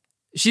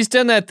 She's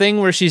done that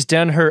thing where she's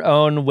done her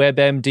own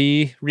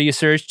WebMD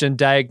research and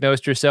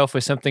diagnosed herself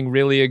with something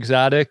really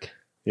exotic.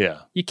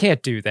 Yeah. You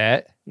can't do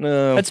that.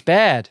 No. That's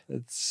bad.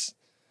 It's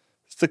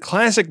the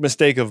classic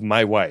mistake of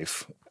my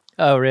wife.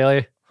 Oh,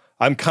 really?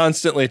 I'm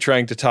constantly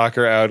trying to talk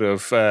her out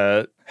of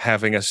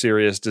having a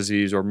serious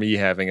disease or me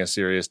having a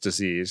serious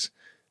disease.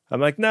 I'm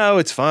like, no,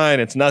 it's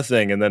fine. It's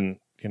nothing. And then,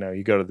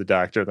 you go to the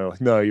doctor and they're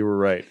like, no, you were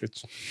right.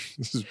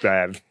 This is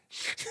bad.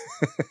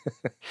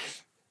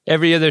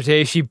 Every other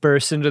day she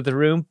bursts into the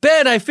room.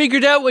 Ben, I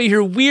figured out what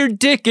your weird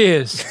dick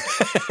is.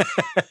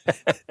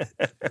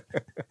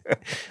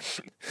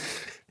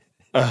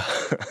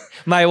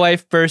 My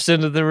wife bursts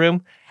into the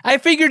room. I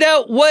figured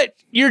out what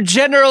your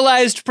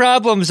generalized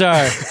problems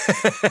are.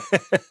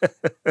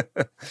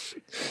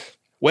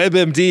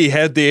 WebMD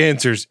had the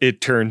answers, it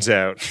turns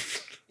out.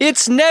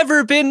 It's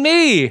never been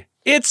me.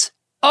 It's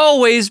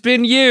always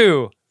been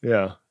you.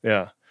 Yeah.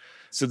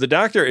 So the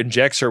doctor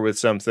injects her with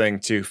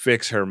something to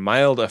fix her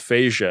mild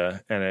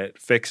aphasia, and it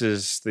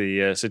fixes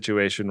the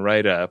situation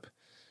right up.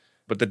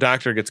 But the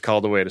doctor gets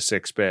called away to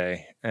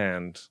sickbay,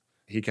 and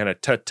he kind of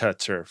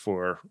tut-tuts her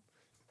for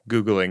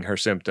Googling her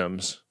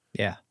symptoms.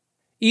 Yeah.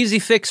 Easy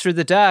fix for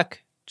the doc.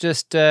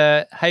 Just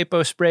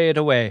hypo spray it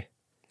away.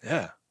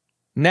 Yeah.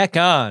 Neck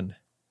on.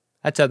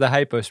 That's how the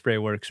hypo spray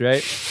works,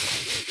 right?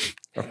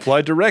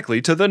 Apply directly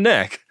to the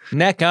neck.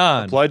 Neck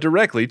on. Apply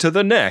directly to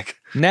the neck.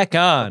 Neck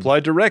on. Apply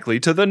directly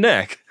to the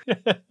neck.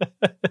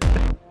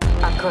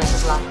 Our course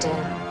is locked in.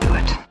 Do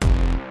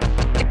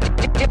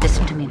it.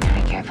 Listen to me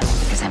very carefully,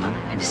 because I'm only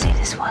going to say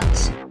this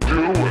once.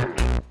 Do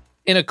it.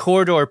 In a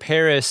corridor,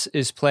 Paris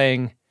is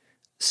playing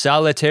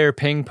solitaire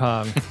ping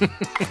pong.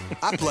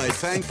 I played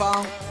ping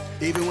pong,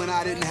 even when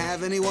I didn't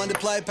have anyone to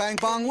play ping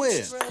pong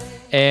with.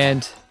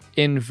 And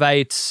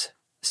invites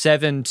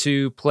Seven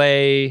to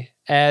play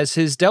as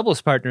his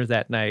doubles partner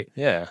that night.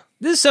 Yeah.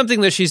 This is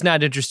something that she's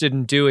not interested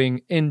in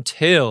doing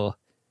until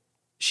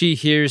she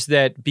hears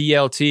that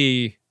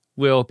BLT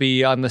will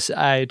be on the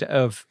side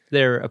of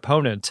their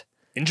opponent.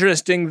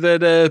 Interesting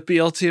that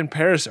BLT and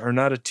Paris are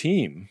not a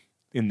team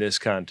in this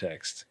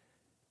context.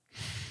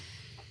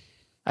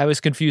 I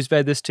was confused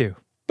by this too.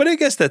 But I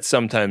guess that's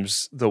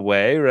sometimes the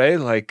way, right?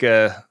 Like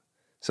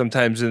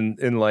sometimes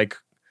in like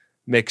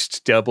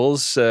mixed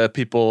doubles,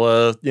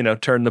 people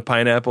turn the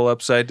pineapple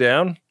upside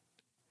down.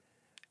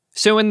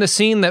 So in the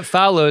scene that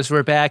follows,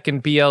 we're back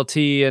in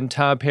BLT and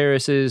Tom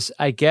Paris's,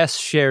 I guess,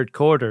 shared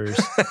quarters.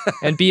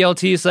 And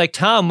BLT's like,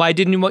 Tom, why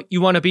didn't you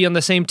want to be on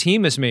the same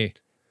team as me?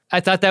 I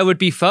thought that would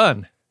be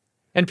fun.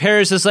 And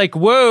Paris is like,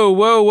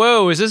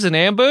 whoa, is this an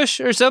ambush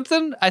or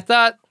something? I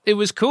thought it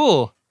was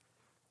cool.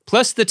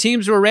 Plus the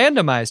teams were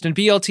randomized. And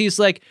BLT's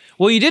like,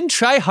 well, you didn't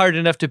try hard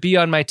enough to be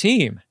on my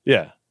team.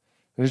 Yeah.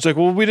 And he's like,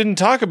 well, we didn't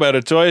talk about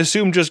it, so I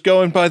assumed just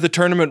going by the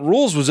tournament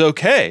rules was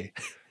okay.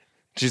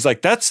 She's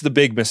like, that's the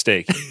big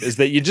mistake, is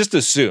that you just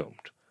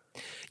assumed.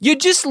 You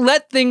just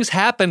let things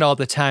happen all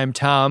the time,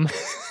 Tom.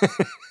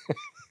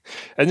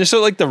 And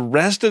so like the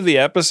rest of the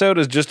episode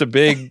is just a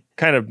big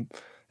kind of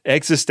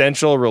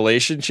existential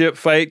relationship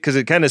fight because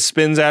it kind of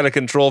spins out of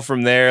control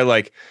from there.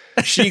 Like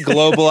she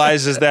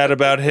globalizes that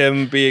about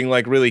him being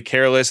like really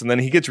careless, and then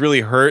he gets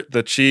really hurt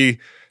that she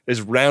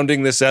is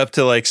rounding this up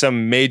to like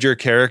some major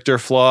character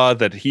flaw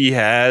that he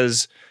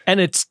has. And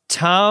it's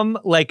Tom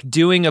like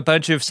doing a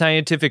bunch of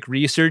scientific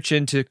research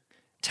into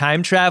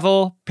time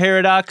travel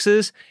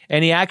paradoxes,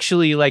 and he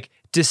actually like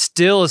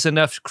distills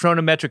enough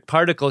chronometric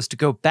particles to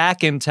go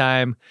back in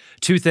time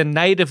to the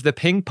night of the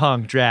ping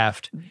pong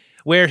draft,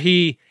 where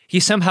he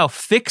somehow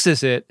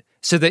fixes it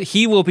so that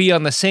he will be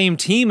on the same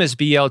team as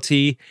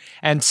BLT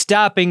and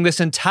stopping this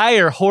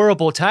entire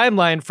horrible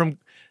timeline from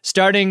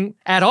starting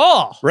at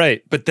all.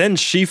 Right. But then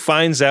she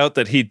finds out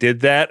that he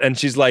did that, and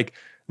she's like,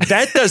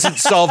 that doesn't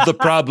solve the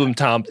problem,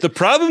 Tom. The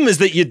problem is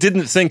that you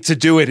didn't think to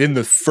do it in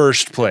the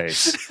first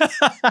place.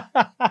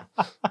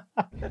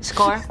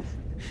 Score?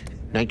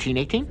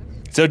 1918?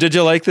 So did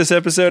you like this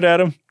episode,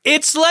 Adam?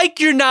 It's like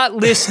you're not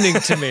listening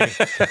to me.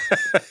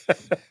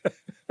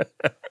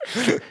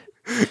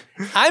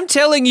 I'm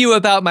telling you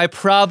about my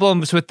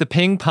problems with the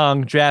ping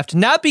pong draft,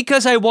 not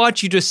because I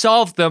want you to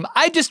solve them.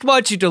 I just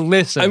want you to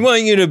listen. I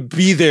want you to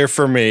be there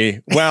for me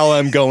while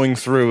I'm going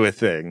through a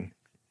thing.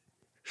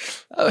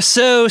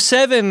 So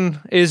Seven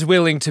is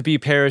willing to be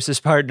Paris's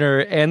partner,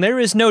 and there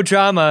is no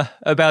drama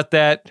about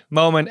that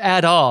moment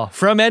at all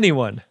from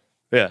anyone.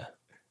 Yeah.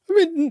 I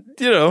mean,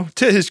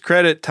 to his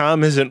credit,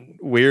 Tom isn't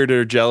weird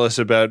or jealous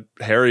about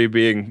Harry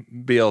being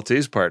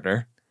BLT's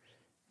partner.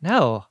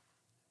 No.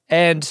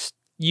 And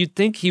you'd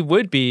think he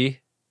would be,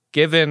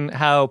 given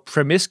how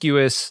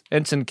promiscuous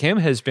Ensign Kim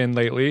has been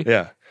lately.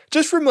 Yeah.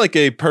 Just from like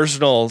a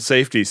personal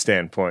safety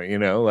standpoint,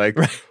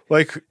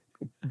 like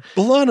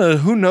B'Elanna,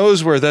 who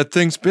knows where that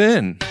thing's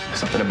been?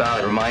 Something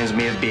about it reminds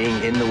me of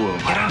being in the womb.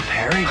 Get up,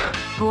 Harry.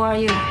 Who are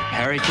you?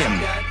 Harry Kim.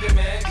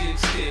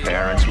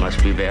 Parents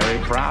must be very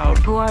proud.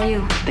 Who are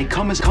you? They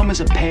come as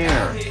a pair.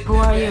 Who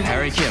are you?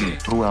 Harry Kim.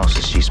 Who else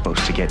is she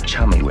supposed to get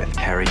chummy with?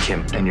 Harry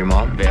Kim. And your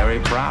mom?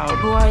 Very proud.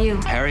 Who are you?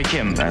 Harry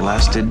Kim. I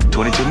lasted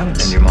 22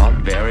 minutes. And your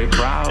mom? Very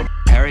proud.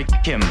 Harry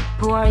Kim.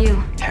 Who are you?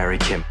 Harry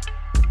Kim.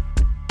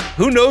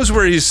 Who knows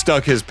where he's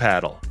stuck his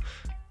paddle?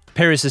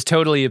 Paris is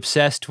totally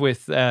obsessed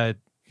with the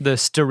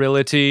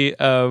sterility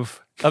of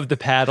the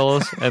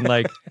paddles and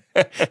like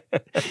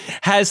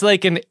has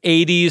like an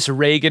 80s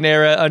Reagan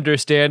era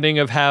understanding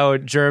of how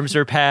germs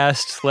are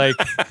passed. Like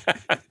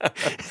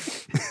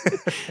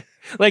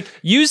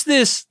use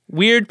this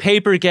weird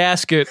paper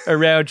gasket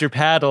around your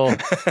paddle.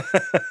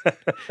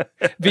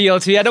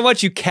 BLT, I don't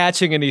want you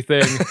catching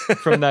anything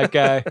from that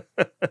guy.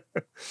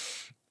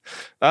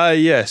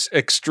 Yes,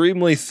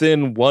 extremely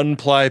thin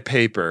one-ply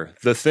paper,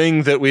 the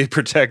thing that we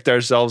protect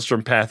ourselves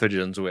from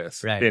pathogens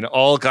with, right, in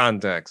all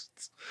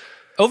contexts.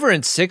 Over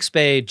in 6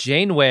 Bay,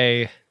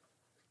 Janeway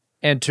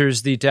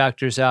enters the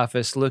doctor's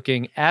office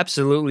looking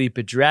absolutely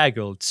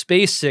bedraggled.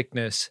 Space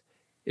sickness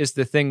is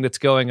the thing that's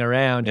going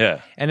around.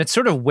 Yeah. And it's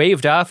sort of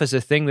waved off as a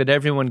thing that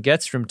everyone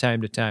gets from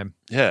time to time.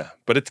 Yeah,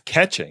 but it's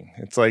catching.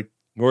 It's like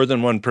more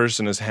than one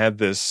person has had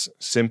this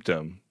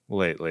symptom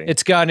lately.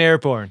 It's gone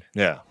airborne.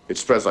 Yeah. It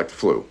spreads like the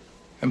flu.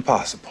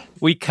 Impossible.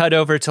 We cut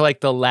over to like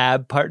the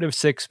lab part of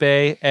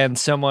 6-Bay, and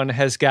someone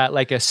has got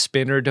like a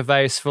spinner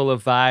device full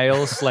of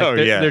vials. Like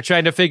they're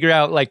trying to figure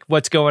out like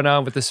what's going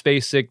on with the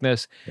space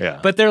sickness. Yeah.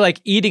 But they're like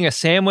eating a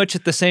sandwich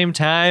at the same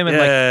time.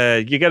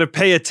 And you got to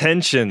pay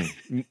attention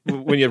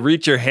when you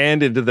reach your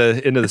hand into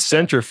the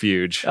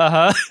centrifuge.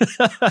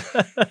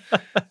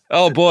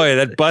 Oh boy,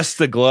 that busts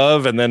the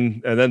glove, and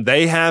then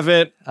they have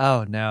it.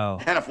 Oh no.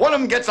 And if one of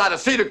them gets out of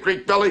Cedar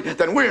Creek, Billy,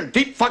 then we're in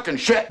deep fucking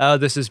shit. Oh,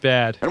 this is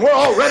bad. And we're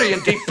already in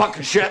deep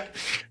fucking shit.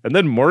 And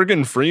then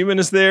Morgan Freeman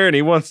is there, and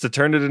he wants to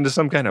turn it into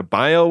some kind of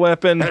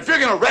bioweapon. And if you're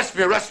going to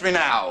arrest me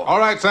now. All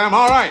right, Sam,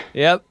 all right.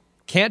 Yep.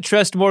 Can't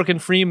trust Morgan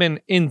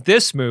Freeman in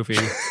this movie.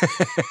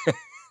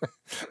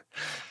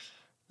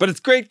 But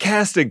it's great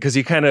casting because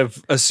you kind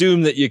of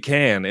assume that you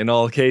can in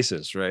all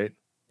cases, right?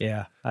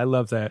 Yeah, I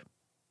love that.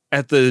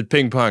 At the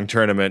ping pong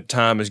tournament,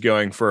 Tom is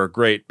going for a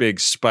great big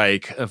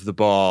spike of the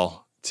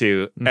ball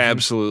to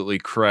absolutely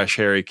crush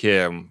Harry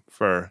Kim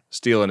for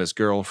stealing his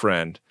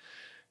girlfriend.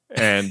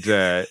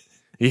 And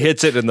he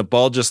hits it, and the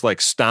ball just like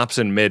stops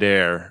in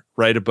midair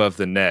right above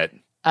the net.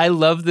 I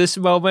love this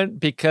moment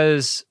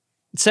because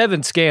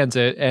Seven scans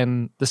it,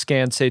 and the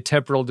scans say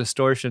temporal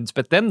distortions,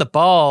 but then the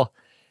ball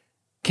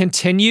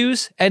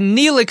continues, and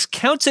Neelix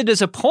counts it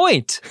as a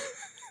point.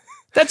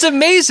 That's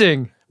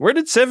amazing. Where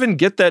did Seven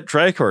get that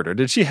tricorder?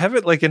 Did she have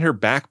it like in her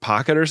back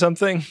pocket or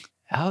something?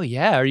 Oh,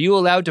 yeah. Are you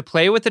allowed to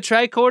play with the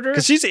tricorder?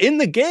 Because she's in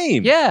the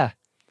game. Yeah.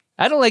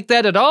 I don't like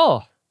that at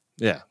all.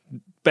 Yeah.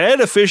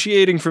 Bad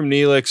officiating from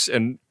Neelix,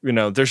 and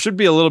there should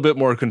be a little bit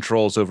more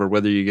controls over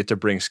whether you get to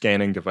bring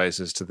scanning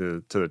devices to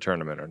the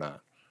tournament or not.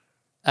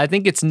 I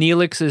think it's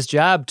Neelix's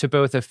job to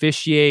both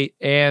officiate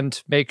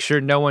and make sure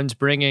no one's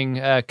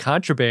bringing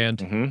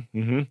contraband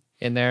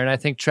in there, and I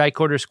think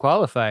tricorders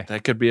qualify.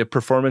 That could be a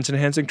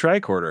performance-enhancing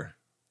tricorder.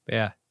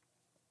 Yeah.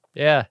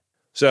 Yeah.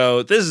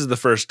 So this is the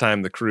first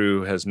time the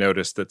crew has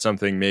noticed that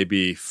something may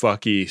be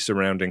fucky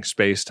surrounding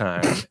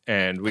space-time,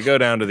 and we go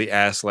down to the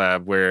ass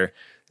lab where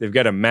they've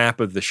got a map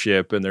of the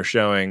ship, and they're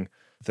showing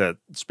that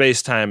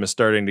space-time is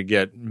starting to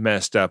get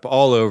messed up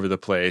all over the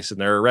place, and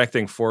they're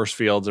erecting force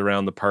fields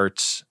around the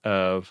parts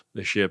of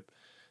the ship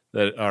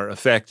that are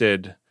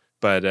affected,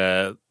 but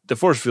the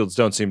force fields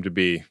don't seem to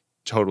be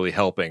totally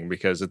helping,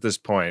 because at this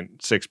point,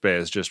 6-Bay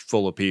is just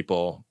full of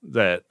people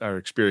that are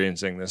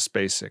experiencing this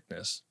space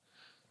sickness.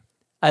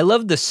 I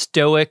love the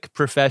stoic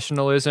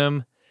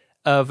professionalism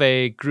of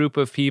a group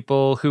of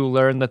people who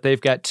learn that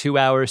they've got 2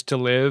 hours to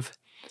live.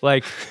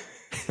 Like,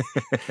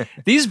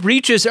 these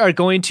breaches are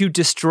going to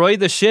destroy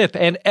the ship,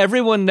 and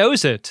everyone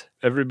knows it.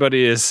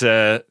 Everybody is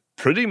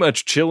pretty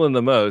much chilling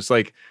the most.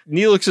 Like,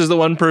 Neelix is the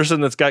one person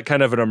that's got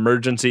kind of an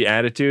emergency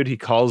attitude. He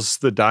calls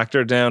the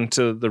doctor down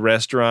to the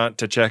restaurant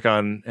to check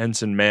on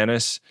Ensign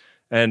Manus,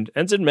 and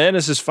Ensign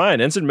Manus is fine.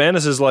 Ensign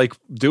Manus is like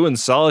doing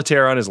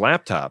solitaire on his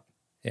laptop.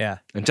 Yeah.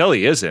 Until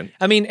he isn't.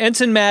 I mean,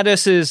 Ensign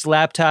Mattis's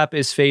laptop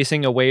is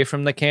facing away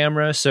from the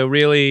camera, so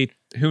really,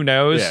 who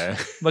knows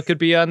what could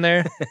be on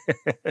there?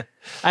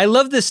 I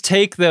love this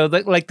take, though.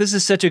 Like, this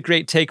is such a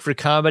great take for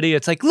comedy.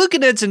 It's like, look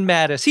at Ensign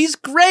Mattis. He's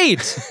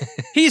great.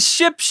 He's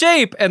ship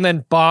shape. And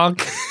then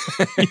bonk.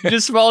 He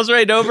just falls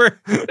right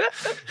over.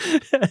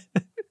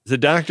 The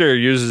doctor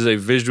uses a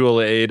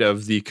visual aid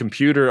of the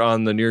computer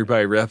on the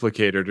nearby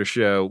replicator to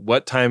show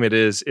what time it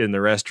is in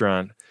the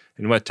restaurant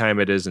and what time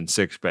it is in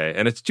 6-Bay.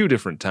 And it's 2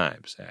 different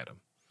times,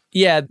 Adam.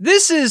 Yeah,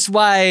 this is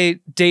why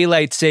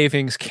daylight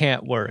savings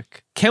can't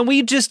work. Can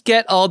we just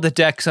get all the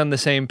decks on the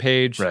same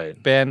page,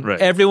 Ben? Right.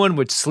 Everyone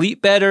would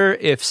sleep better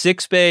if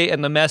 6-Bay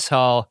and the mess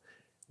hall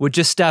would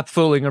just stop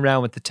fooling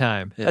around with the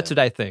time. Yeah. That's what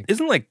I think.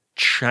 Isn't like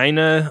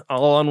China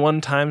all on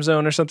one time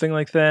zone or something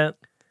like that?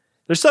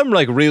 There's some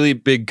like really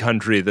big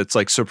country that's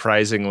like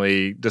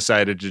surprisingly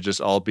decided to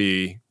just all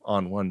be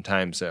on one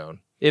time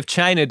zone. If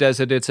China does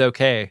it, it's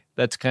okay.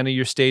 That's kind of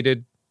your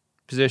stated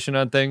position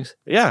on things.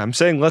 Yeah, I'm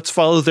saying let's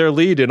follow their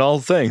lead in all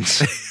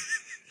things.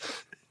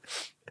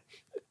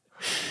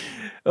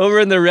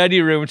 Over in the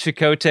ready room,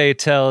 Chakotay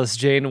tells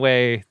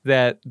Janeway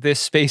that this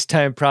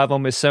space-time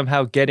problem is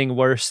somehow getting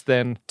worse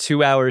than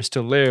 2 hours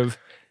to live.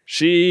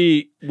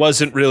 She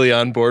wasn't really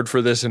on board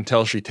for this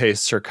until she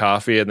tastes her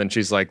coffee, and then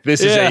she's like,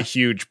 this is a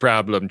huge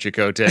problem,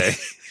 Chakotay.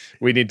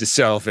 We need to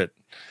solve it.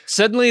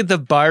 Suddenly, the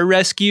bar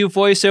rescue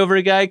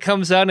voiceover guy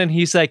comes on, and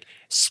he's like,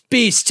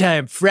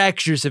 space-time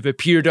fractures have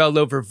appeared all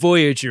over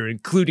Voyager,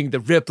 including the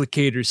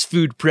replicator's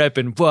food prep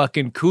and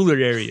walk-in cooler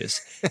areas.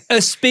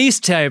 A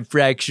space-time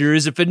fracture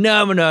is a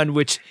phenomenon in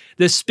which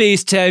the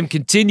space-time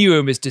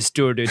continuum is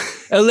distorted,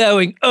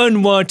 allowing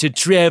unwanted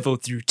travel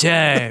through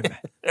time.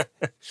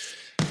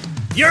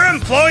 Your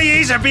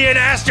employees are being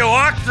asked to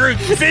walk through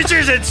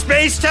fissures in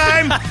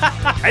space-time,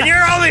 and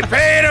you're only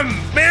paying them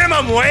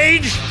minimum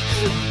wage?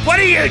 What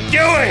are you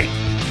doing?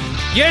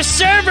 Your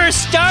server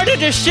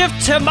started a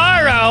shift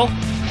tomorrow,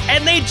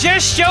 and they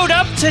just showed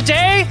up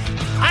today?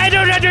 I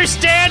don't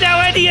understand how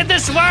any of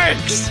this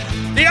works.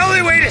 The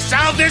only way to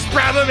solve this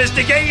problem is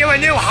to get you a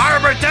new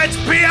Harbor Touch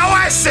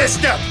POS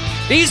system.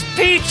 These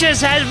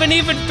peaches haven't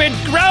even been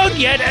grown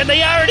yet, and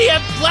they already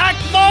have black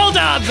mold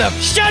on them.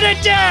 Shut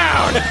it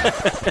down!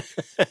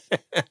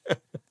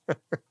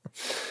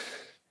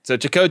 So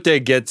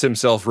Chakotay gets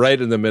himself right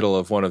in the middle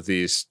of one of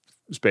these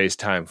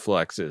space-time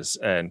fluxes,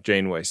 and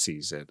Janeway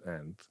sees it,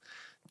 and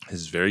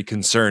is very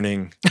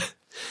concerning.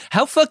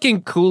 How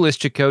fucking cool is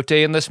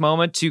Chakotay in this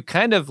moment to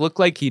kind of look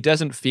like he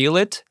doesn't feel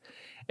it?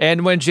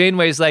 And when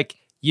Janeway's like,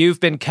 "You've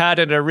been caught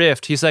in a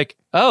rift," he's like,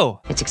 "Oh.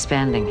 It's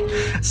expanding."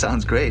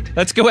 Sounds great.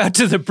 Let's go out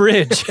to the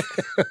bridge."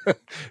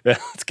 Yeah,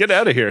 let's get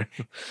out of here.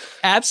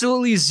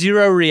 Absolutely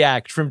zero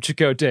react from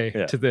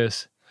Chakotay to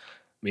this.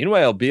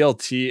 Meanwhile,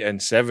 BLT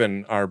and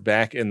Seven are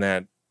back in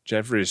that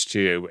Jeffries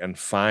tube and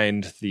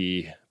find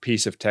the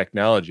piece of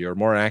technology, or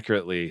more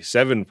accurately,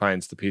 Seven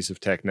finds the piece of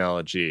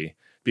technology.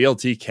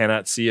 BLT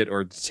cannot see it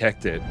or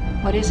detect it.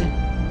 What is it?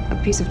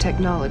 A piece of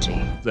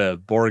technology.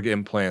 The Borg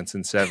implants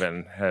in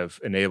Seven have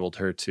enabled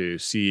her to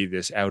see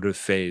this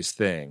out-of-phase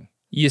thing.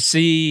 You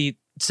see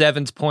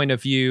Seven's point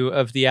of view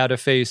of the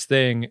out-of-phase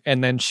thing,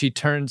 and then she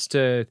turns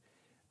to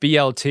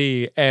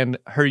BLT, and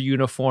her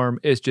uniform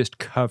is just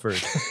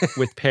covered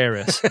with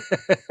Paris.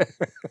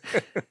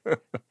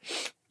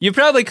 You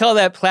probably call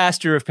that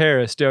plaster of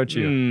Paris, don't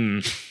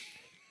you?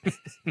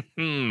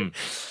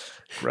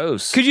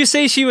 Gross. Could you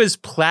say she was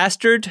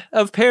plastered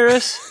of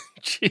Paris?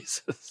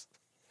 Jesus.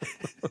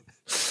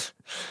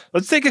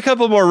 Let's take a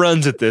couple more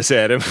runs at this,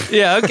 Adam.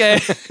 Yeah, okay.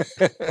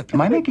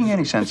 Am I making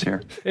any sense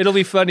here? It'll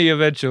be funny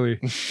eventually.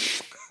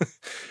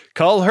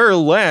 Call her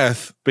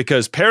Lath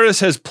because Paris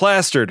has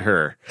plastered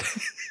her.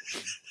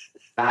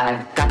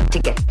 I've got to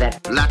get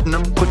that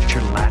Latinum? Put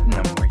your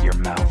Latinum where your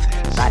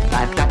mouth is.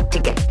 I've got to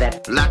get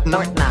that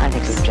Latinum? I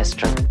think we've just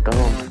struck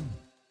gold.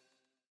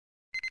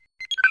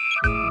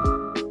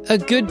 A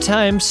good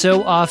time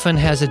so often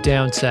has a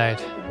downside,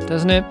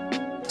 doesn't it?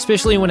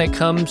 Especially when it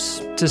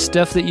comes to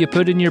stuff that you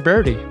put in your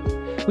birdie.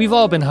 We've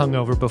all been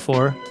hungover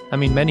before. I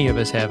mean, many of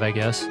us have, I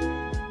guess.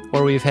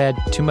 Or we've had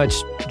too much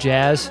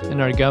jazz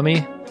in our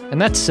gummy.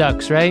 And that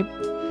sucks, right?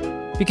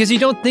 Because you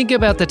don't think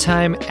about the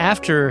time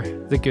after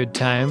the good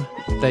time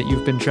that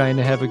you've been trying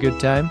to have a good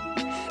time.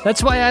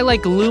 That's why I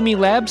like Lumi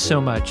Labs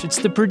so much. It's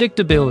the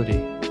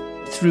predictability.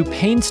 Through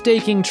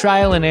painstaking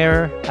trial and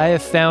error, I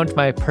have found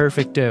my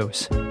perfect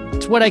dose.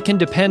 It's what I can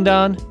depend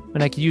on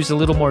when I could use a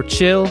little more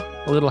chill,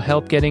 a little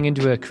help getting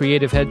into a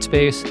creative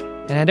headspace,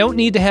 and I don't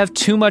need to have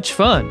too much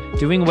fun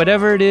doing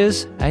whatever it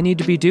is I need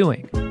to be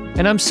doing.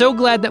 And I'm so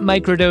glad that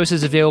Microdose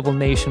is available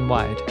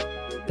nationwide.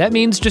 That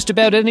means just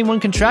about anyone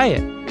can try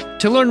it.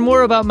 To learn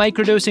more about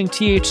microdosing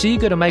THC,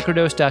 go to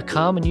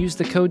microdose.com and use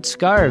the code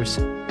SCARVES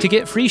to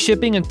get free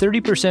shipping and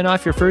 30%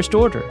 off your first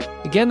order.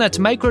 Again, that's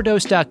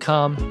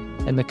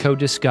microdose.com and the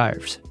code is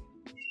SCARVES.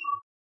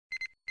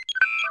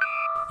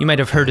 You might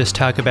have heard us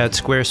talk about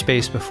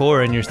Squarespace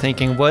before and you're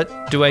thinking,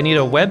 what do I need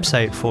a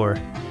website for?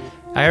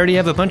 I already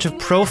have a bunch of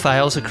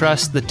profiles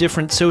across the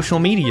different social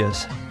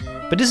medias.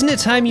 But isn't it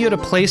time you had a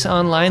place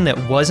online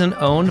that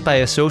wasn't owned by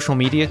a social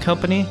media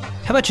company?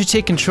 How about you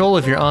take control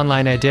of your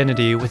online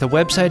identity with a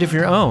website of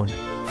your own?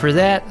 For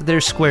that,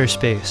 there's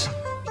Squarespace.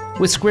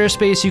 With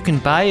Squarespace, you can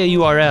buy a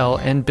URL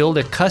and build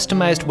a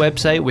customized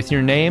website with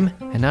your name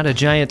and not a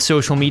giant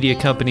social media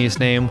company's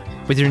name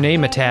with your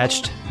name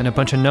attached and a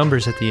bunch of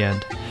numbers at the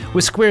end.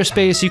 With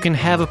Squarespace, you can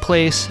have a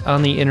place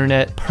on the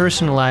internet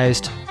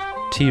personalized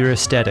to your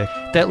aesthetic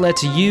that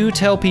lets you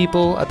tell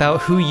people about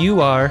who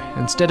you are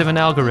instead of an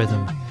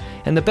algorithm.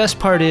 And the best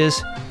part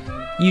is,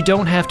 you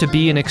don't have to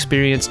be an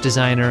experienced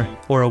designer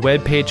or a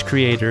web page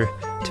creator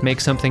to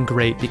make something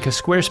great because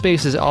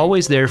Squarespace is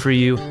always there for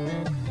you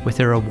with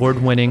their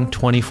award-winning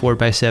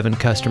 24/7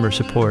 customer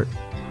support.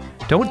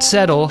 Don't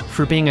settle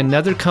for being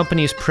another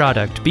company's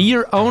product. Be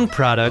your own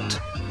product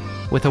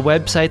with a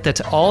website that's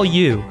all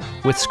you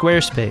with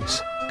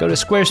Squarespace. Go to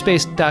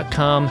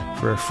squarespace.com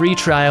for a free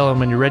trial,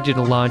 and when you're ready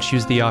to launch,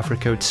 use the offer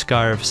code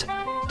SCARVES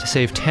to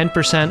save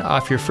 10%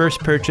 off your first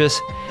purchase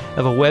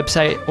of a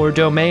website or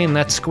domain.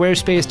 That's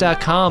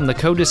squarespace.com. The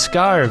code is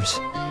SCARVES.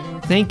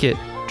 Think it,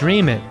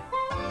 dream it,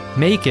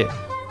 make it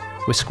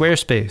with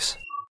Squarespace.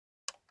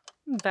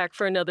 Back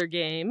for another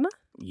game.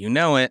 You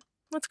know it.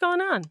 What's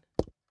going on?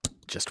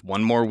 Just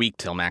one more week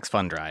till Max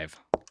Fun Drive.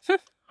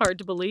 Hard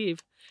to believe.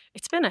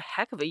 It's been a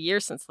heck of a year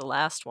since the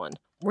last one.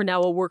 We're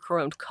now a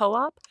worker-owned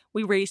co-op.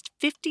 We raised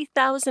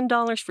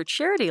 $50,000 for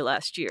charity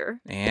last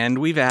year. And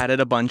we've added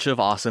a bunch of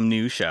awesome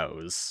new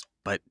shows.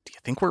 But do you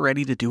think we're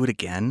ready to do it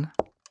again?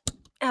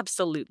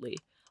 Absolutely.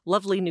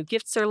 Lovely new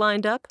gifts are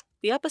lined up.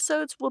 The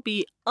episodes will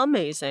be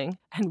amazing.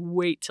 And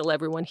wait till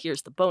everyone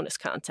hears the bonus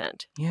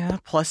content. Yeah,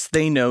 plus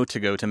they know to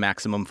go to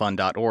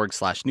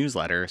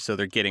MaximumFun.org/newsletter, so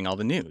they're getting all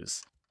the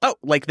news. Oh,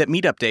 like that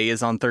meetup day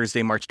is on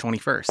Thursday, March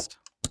 21st.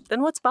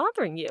 Then what's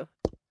bothering you?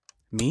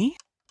 Me?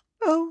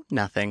 Oh,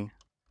 nothing.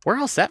 We're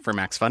all set for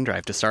Max Fun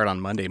Drive to start on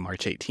Monday,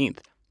 March 18th.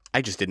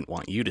 I just didn't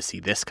want you to see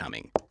this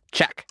coming.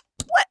 Check.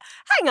 What?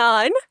 Hang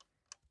on.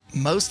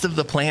 Most of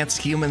the plants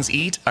humans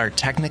eat are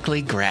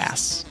technically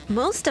grass.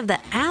 Most of the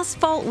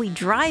asphalt we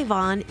drive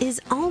on is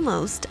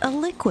almost a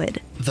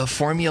liquid. The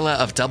formula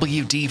of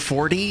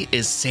WD-40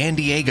 is San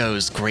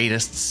Diego's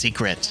greatest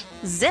secret.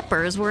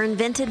 Zippers were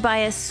invented by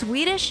a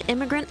Swedish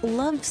immigrant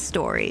love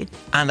story.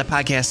 On the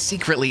podcast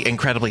Secretly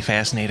Incredibly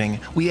Fascinating,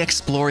 we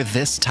explore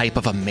this type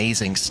of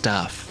amazing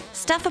stuff.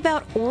 Stuff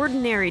about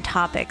ordinary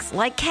topics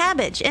like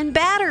cabbage and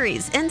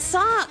batteries and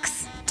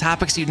socks.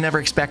 Topics you'd never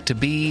expect to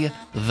be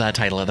the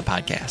title of the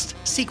podcast.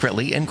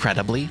 Secretly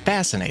Incredibly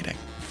Fascinating.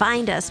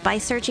 Find us by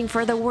searching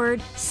for the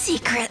word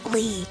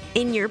secretly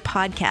in your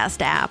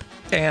podcast app.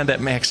 And at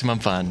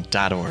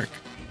MaximumFun.org.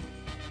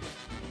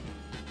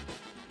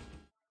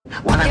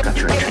 When I've got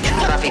your attention,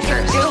 drop it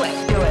first. Do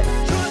it. Do it.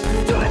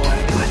 Do it.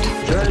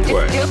 Do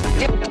it.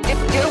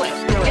 Do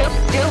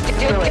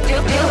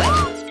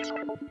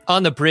it.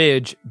 On the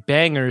bridge,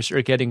 bangers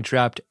are getting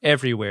dropped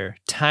everywhere.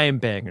 Time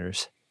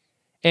bangers.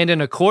 And in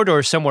a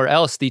corridor somewhere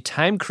else, the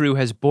time crew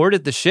has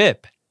boarded the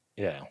ship.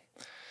 Yeah.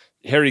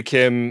 Harry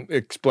Kim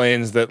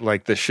explains that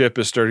like the ship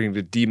is starting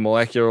to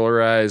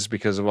demolecularize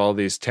because of all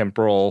these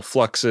temporal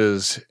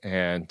fluxes,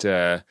 and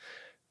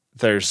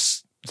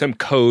there's some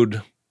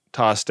code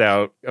tossed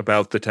out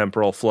about the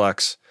temporal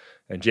flux,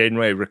 and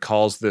Janeway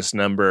recalls this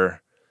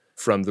number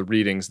from the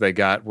readings they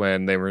got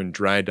when they were in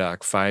dry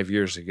dock 5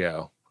 years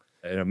ago.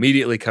 It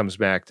immediately comes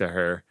back to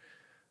her.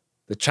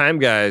 The Chime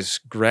guys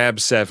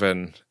grab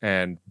Seven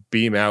and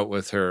beam out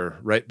with her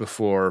right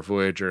before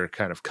Voyager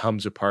kind of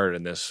comes apart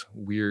in this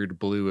weird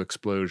blue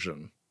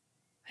explosion.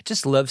 I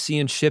just love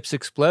seeing ships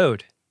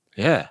explode.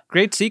 Yeah.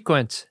 Great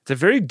sequence. It's a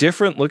very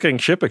different looking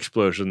ship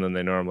explosion than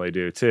they normally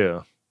do,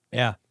 too.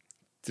 Yeah.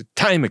 It's a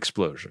time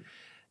explosion.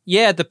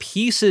 Yeah, the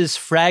pieces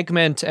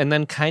fragment and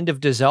then kind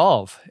of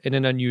dissolve in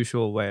an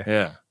unusual way.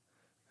 Yeah.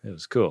 It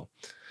was cool.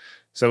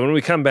 So when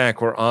we come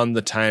back, we're on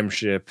the time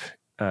ship,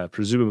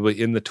 presumably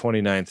in the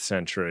 29th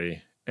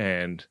century,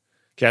 and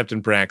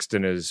Captain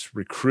Braxton is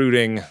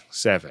recruiting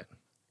Seven.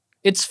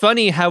 It's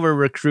funny how a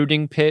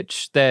recruiting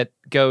pitch that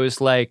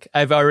goes like,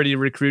 I've already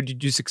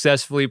recruited you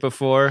successfully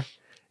before,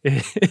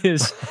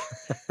 is,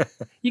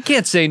 you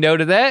can't say no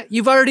to that.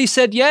 You've already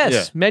said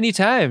yes many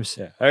times.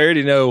 Yeah. I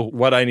already know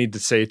what I need to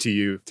say to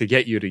you to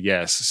get you to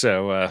yes.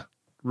 So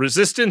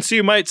resistance,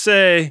 you might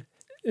say,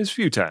 is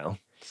futile.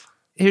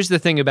 Here's the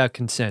thing about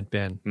consent,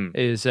 Ben,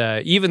 is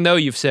even though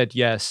you've said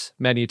yes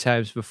many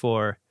times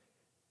before,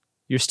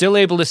 you're still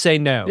able to say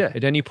no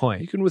at any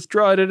point. You can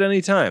withdraw it at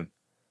any time.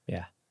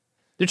 Yeah.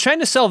 They're trying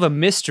to solve a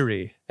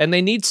mystery, and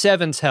they need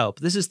Seven's help.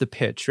 This is the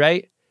pitch,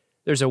 right?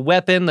 There's a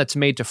weapon that's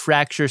made to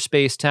fracture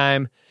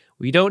space-time.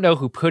 We don't know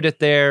who put it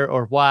there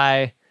or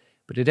why,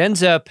 but it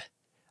ends up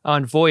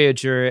on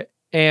Voyager,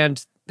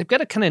 and they've got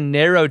to kind of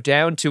narrow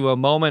down to a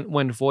moment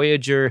when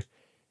Voyager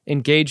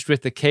engaged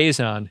with the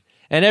Kazon.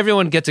 And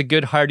everyone gets a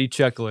good hearty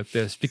chuckle at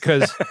this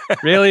because,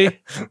 really,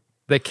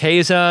 the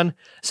Kazon?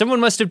 Someone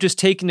must have just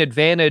taken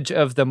advantage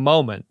of the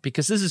moment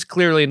because this is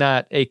clearly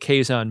not a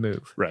Kazon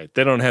move. Right.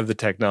 They don't have the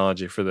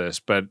technology for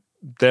this, but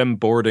them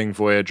boarding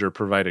Voyager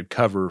provided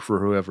cover for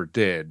whoever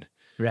did.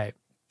 Right.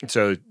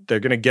 So they're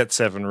going to get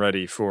Seven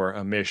ready for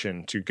a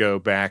mission to go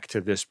back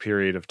to this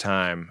period of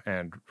time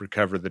and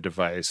recover the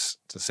device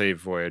to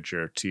save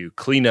Voyager, to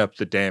clean up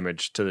the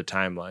damage to the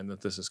timeline that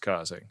this is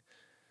causing.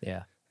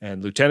 Yeah.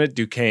 And Lieutenant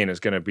Duquesne is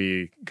going to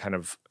be kind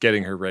of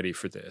getting her ready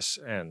for this.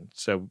 And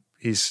so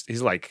he's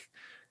like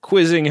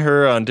quizzing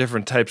her on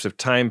different types of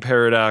time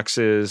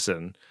paradoxes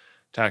and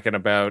talking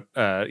about,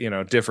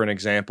 different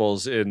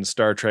examples in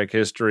Star Trek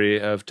history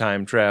of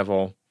time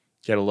travel.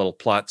 Get a little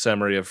plot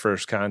summary of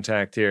First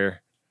Contact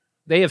here.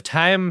 They have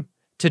time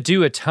to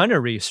do a ton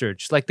of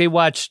research. Like they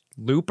watch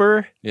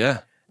Looper. Yeah.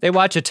 They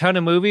watch a ton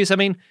of movies. I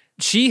mean,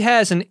 she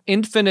has an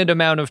infinite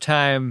amount of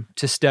time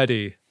to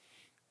study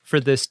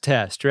for this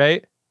test,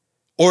 right?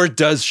 Or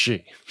does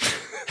she?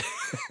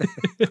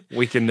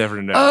 We can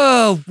never know.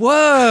 Oh,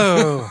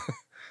 whoa.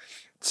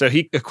 So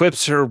he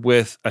equips her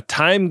with a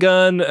time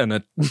gun and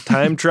a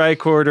time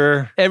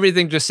tricorder.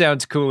 Everything just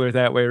sounds cooler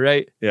that way,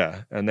 right?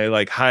 Yeah. And they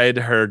like hide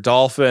her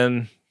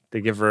dolphin. They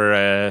give her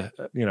a,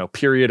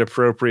 period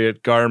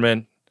appropriate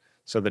garment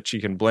so that she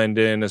can blend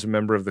in as a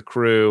member of the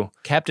crew.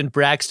 Captain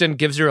Braxton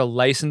gives her a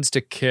license to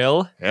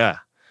kill. Yeah.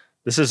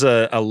 This is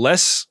a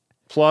less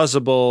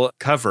plausible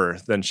cover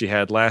than she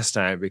had last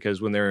time, because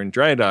when they were in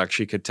dry dock,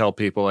 she could tell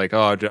people like,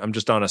 oh, I'm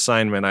just on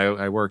assignment.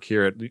 I work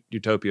here at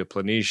Utopia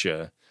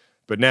Planitia.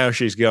 But now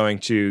she's going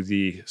to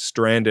the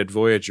stranded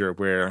Voyager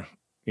where,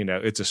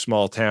 it's a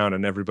small town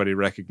and everybody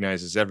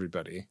recognizes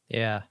everybody.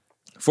 Yeah.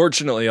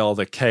 Fortunately, all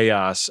the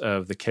chaos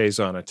of the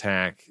Kazon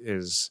attack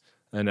is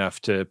enough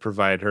to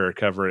provide her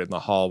cover in the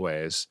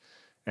hallways.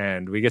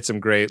 And we get some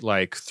great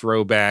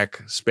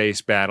throwback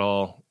space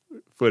battle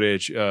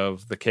footage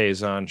of the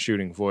Kazon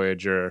shooting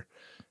Voyager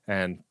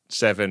and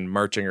Seven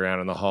marching around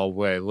in the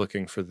hallway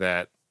looking for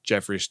that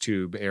Jeffries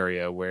tube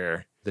area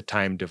where the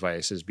time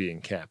device is being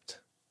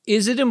kept.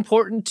 Is it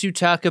important to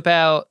talk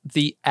about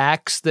the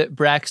axe that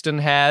Braxton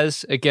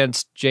has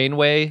against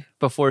Janeway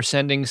before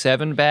sending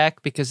Seven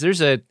back? Because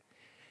there's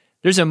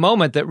a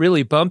moment that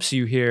really bumps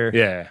you here.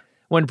 Yeah.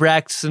 When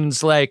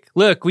Braxton's like,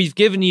 look, we've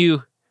given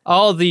you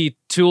all the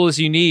tools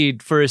you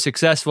need for a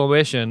successful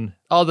mission.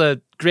 all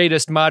the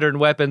greatest modern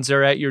weapons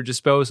are at your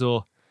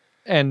disposal.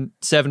 And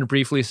Seven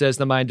briefly says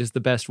the mind is the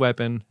best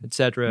weapon,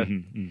 etc.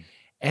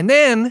 And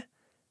then,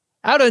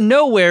 out of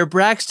nowhere,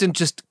 Braxton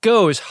just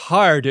goes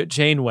hard at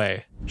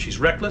Janeway. She's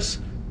reckless.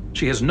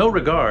 She has no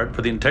regard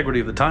for the integrity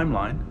of the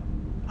timeline.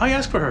 I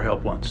asked for her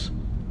help once.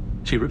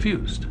 She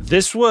refused.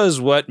 This was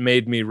what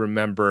made me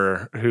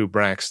remember who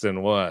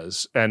Braxton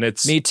was. And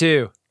it's... Me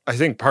too. I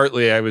think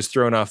partly I was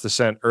thrown off the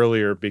scent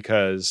earlier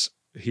because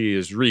he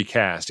is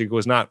recast. He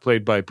was not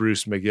played by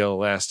Bruce McGill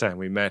last time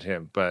we met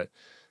him, but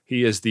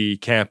he is the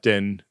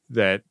captain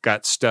that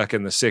got stuck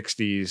in the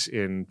 60s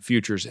in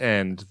Future's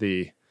End,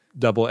 the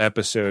double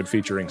episode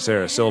featuring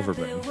Sarah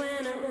Silverman.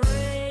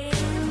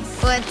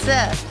 What's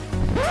up?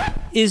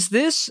 Is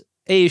this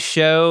a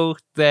show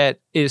that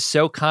is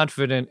so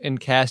confident in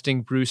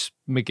casting Bruce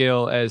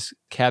McGill as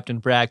Captain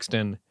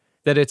Braxton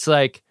that it's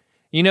like,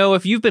 you know,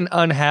 if you've been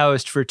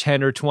unhoused for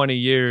 10 or 20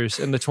 years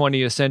in the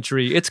 20th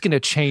century, it's going to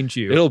change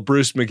you. It'll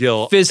Bruce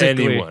McGill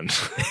physically. Anyone.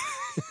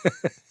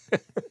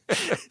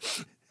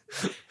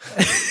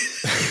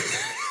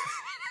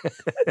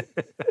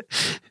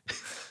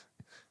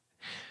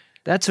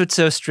 That's what's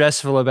so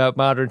stressful about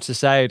modern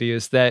society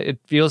is that it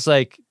feels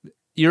like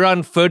you're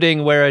on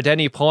footing where at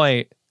any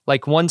point,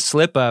 like one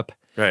slip up,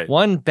 right,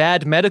 one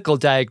bad medical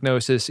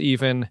diagnosis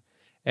even,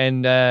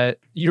 and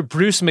you're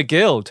Bruce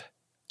McGilled.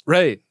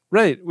 Right.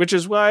 Which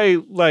is why,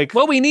 like...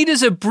 What we need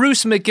is a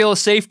Bruce McGill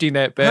safety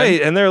net, Ben.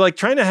 Right, and they're like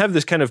trying to have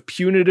this kind of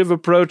punitive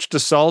approach to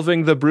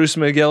solving the Bruce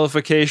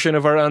McGillification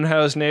of our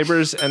unhoused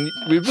neighbors, and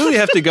we really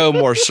have to go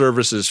more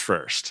services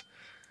first.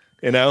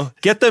 You know?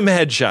 Get them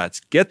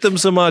headshots. Get them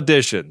some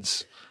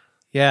auditions.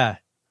 Yeah.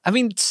 I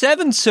mean,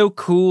 Seven's so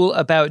cool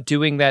about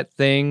doing that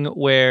thing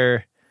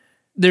where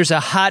there's a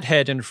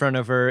hothead in front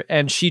of her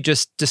and she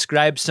just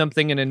describes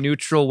something in a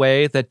neutral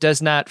way that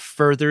does not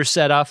further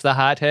set off the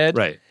hothead.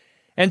 Right.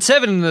 And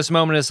Seven in this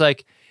moment is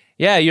like,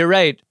 yeah, you're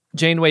right.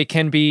 Janeway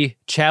can be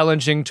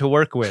challenging to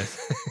work with.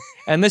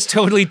 And this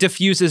totally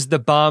diffuses the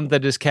bomb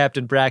that is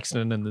Captain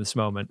Braxton in this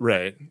moment.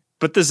 Right.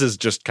 But this is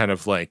just kind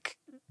of like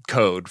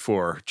code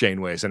for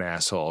Janeway's an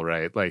asshole,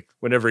 right? Like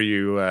whenever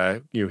you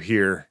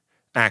hear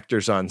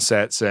actors on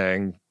set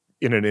saying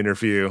in an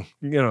interview,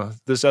 you know,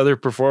 this other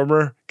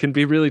performer can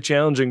be really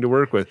challenging to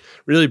work with,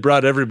 really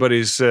brought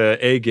everybody's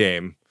A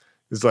game.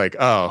 It's like,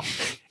 oh.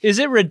 Is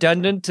it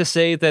redundant to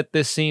say that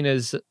this scene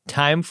is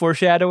time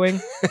foreshadowing?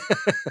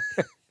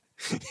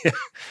 Yeah,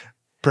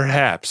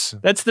 perhaps.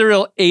 That's the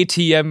real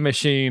ATM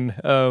machine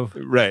of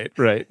right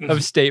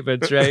of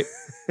statements, right?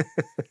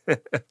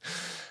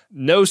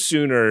 No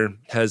sooner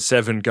has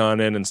Seven gone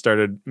in and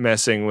started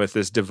messing with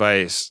this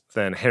device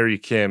than Harry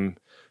Kim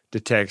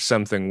detects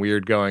something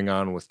weird going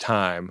on with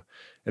time.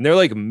 And they're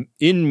like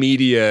in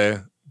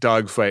media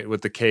dogfight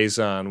with the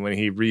Kazon when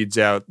he reads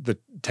out the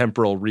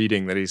temporal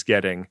reading that he's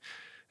getting.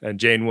 And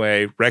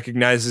Janeway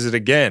recognizes it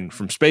again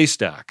from space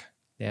dock.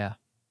 Yeah.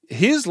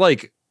 He's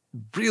like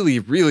really,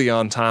 really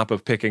on top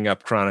of picking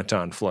up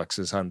chronoton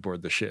fluxes on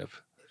board the ship.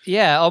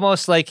 Yeah,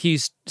 almost like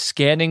he's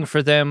scanning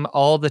for them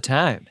all the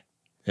time.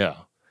 Yeah.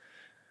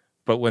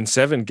 But when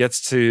Seven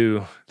gets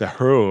to the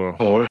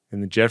hole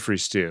in the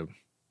Jeffries tube,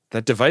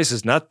 that device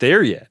is not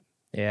there yet.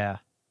 Yeah.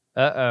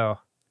 Uh-oh.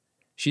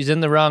 She's in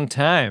the wrong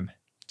time.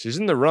 She's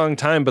in the wrong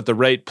time, but the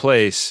right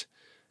place.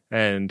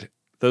 And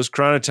those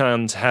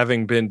chronotons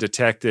having been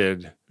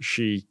detected,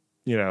 she,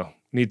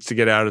 needs to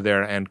get out of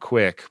there and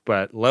quick.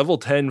 But level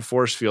 10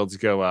 force fields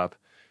go up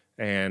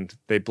and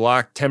they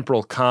block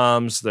temporal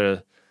comms.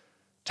 The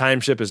time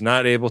ship is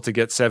not able to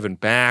get Seven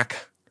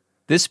back.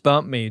 This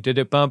bumped me. Did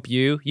it bump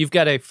you? You've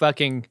got a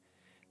fucking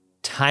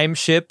time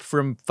ship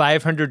from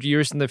 500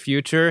 years in the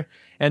future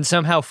and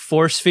somehow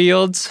force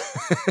fields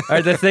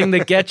are the thing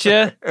that get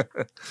you?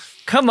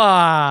 Come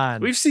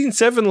on. We've seen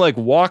Seven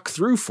walk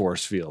through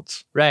force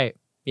fields. Right.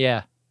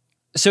 Yeah.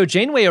 So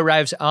Janeway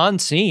arrives on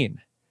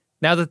scene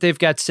now that they've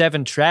got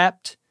Seven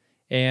trapped,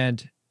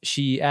 and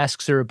she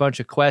asks her a bunch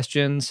of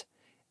questions,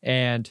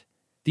 and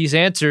these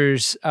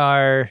answers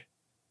are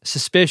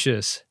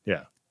suspicious.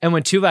 Yeah. And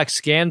when Tuvok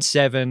scans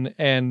Seven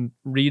and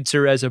reads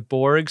her as a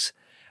Borg's,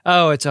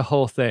 oh, it's a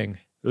whole thing.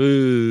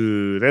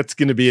 Ooh, that's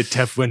going to be a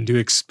tough one to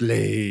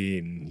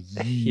explain.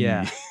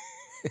 Yeah.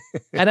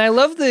 And I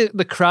love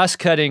the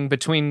cross-cutting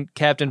between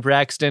Captain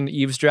Braxton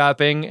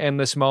eavesdropping and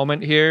this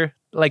moment here.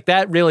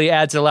 That really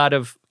adds a lot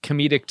of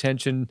comedic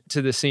tension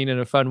to the scene in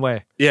a fun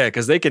way. Yeah,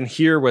 because they can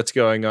hear what's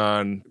going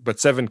on, but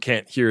Seven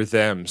can't hear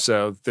them.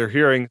 So they're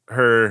hearing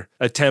her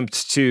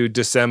attempt to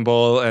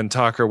dissemble and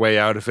talk her way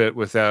out of it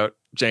without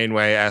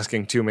Janeway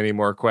asking too many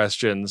more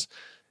questions.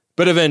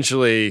 But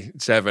eventually,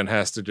 Seven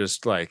has to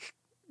just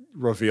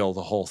reveal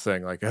the whole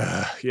thing.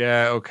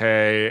 Yeah,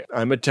 okay,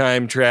 I'm a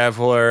time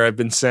traveler. I've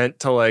been sent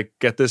to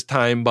get this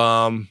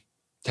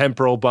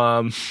temporal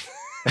bomb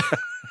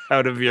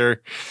out of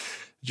your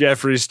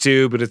Jeffries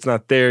tube, but it's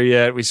not there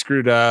yet. We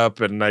screwed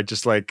up, and I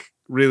just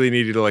really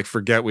need you to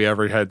forget we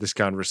ever had this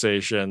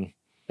conversation.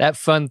 That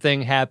fun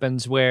thing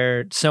happens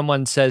where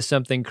someone says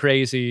something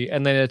crazy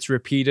and then it's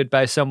repeated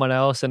by someone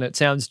else and it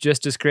sounds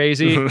just as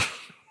crazy.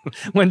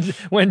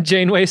 when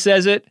Janeway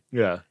says it.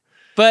 Yeah.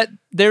 But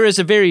there is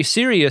a very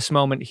serious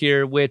moment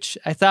here, which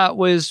I thought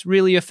was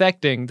really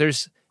affecting.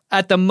 There's,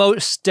 at the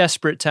most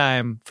desperate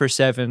time for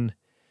Seven,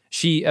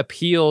 she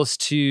appeals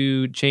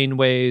to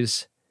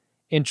Janeway's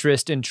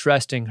interest in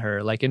trusting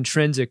her, like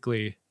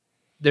intrinsically.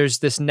 There's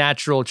this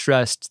natural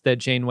trust that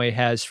Janeway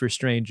has for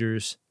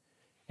strangers.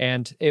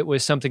 And it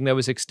was something that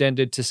was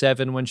extended to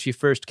Seven when she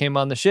first came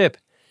on the ship.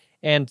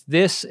 And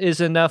this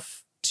is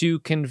enough to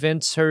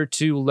convince her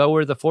to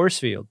lower the force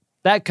field.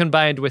 That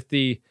combined with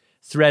the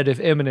threat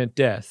of imminent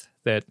death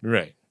that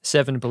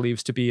Seven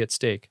believes to be at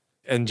stake.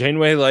 And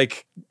Janeway,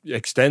 like,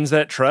 extends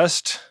that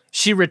trust.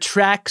 She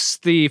retracts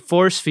the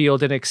force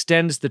field and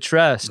extends the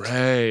trust.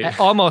 Right.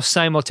 Almost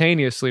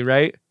simultaneously,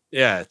 right?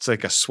 Yeah, it's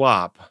like a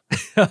swap.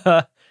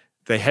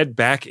 They head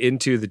back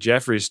into the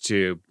Jeffries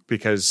tube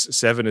because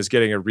Seven is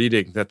getting a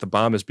reading that the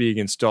bomb is being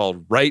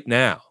installed right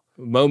now,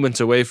 moments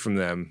away from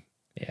them.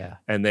 Yeah.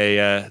 And they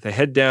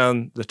head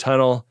down the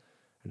tunnel,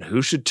 and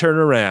who should turn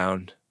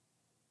around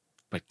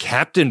but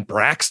Captain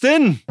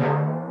Braxton?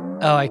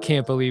 Oh, I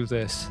can't believe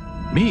this.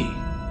 Me?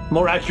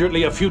 More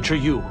accurately, a future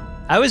you.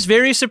 I was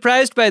very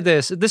surprised by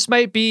this. This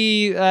might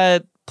be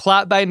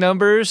plot by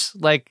numbers.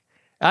 Like,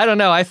 I don't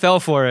know. I fell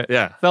for it.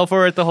 Yeah. Fell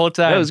for it the whole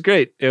time. That was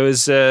great. It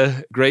was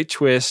a great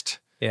twist.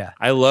 Yeah.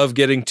 I love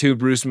getting 2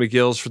 Bruce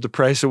McGills for the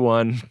price of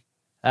 1.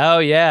 Oh,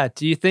 yeah.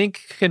 Do you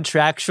think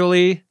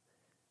contractually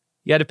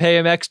you got to pay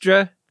him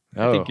extra?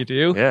 Oh, I think you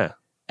do. Yeah.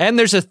 And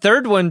there's a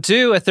third one,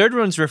 too. A third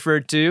one's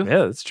referred to.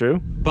 Yeah, that's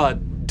true.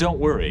 But don't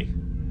worry.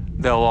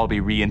 They'll all be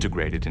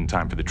reintegrated in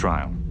time for the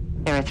trial.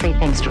 There are 3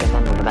 things to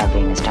remember about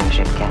being a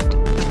starship,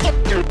 Captain.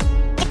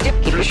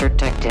 Keep your shirt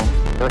tucked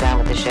in, go down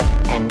with the ship,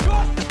 and do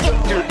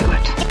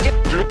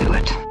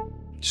it.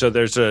 So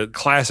there's a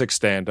classic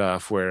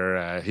standoff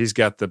where he's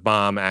got the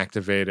bomb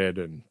activated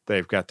and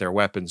they've got their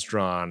weapons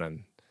drawn,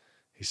 and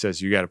he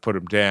says, you got to put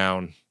him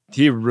down.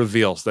 He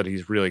reveals that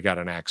he's really got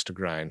an axe to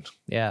grind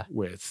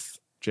with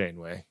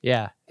Janeway.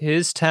 Yeah.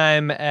 His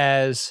time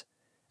as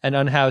an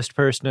unhoused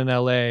person in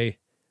LA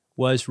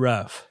was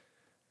rough.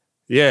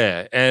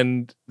 Yeah,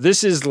 and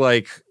this is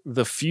like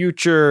the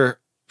future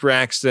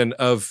Braxton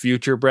of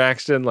future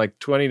Braxton, like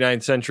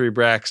 29th century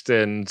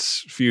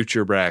Braxton's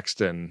future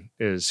Braxton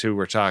is who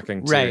we're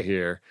talking to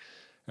here.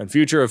 And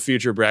future of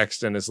future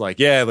Braxton is like,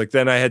 yeah, like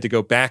then I had to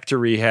go back to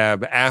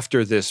rehab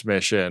after this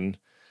mission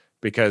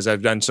because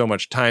I've done so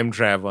much time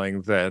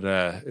traveling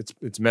that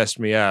it's messed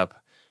me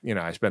up. You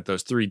know, I spent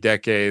those 3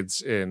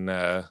 decades in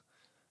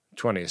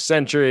 20th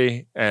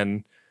century,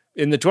 and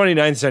in the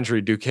 29th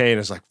century, Duquesne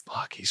is like,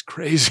 fuck, he's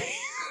crazy.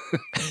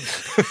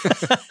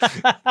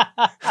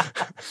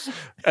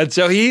 And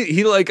so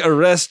he like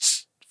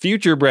arrests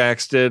future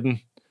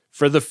Braxton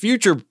for the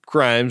future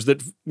crimes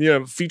that, you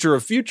know, future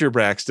of future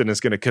Braxton is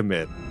going to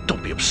commit.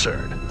 Don't be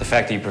absurd. The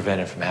fact that you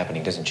prevented it from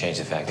happening doesn't change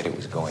the fact that it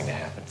was going to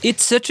happen.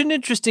 It's such an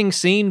interesting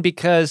scene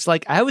because,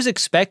 like, I was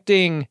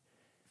expecting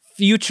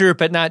future,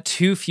 but not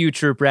too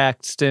future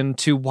Braxton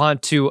to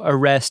want to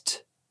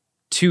arrest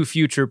to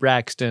future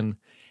Braxton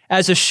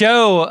as a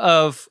show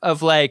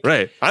of like,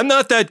 right. I'm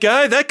not that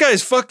guy. That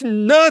guy's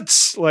fucking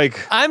nuts.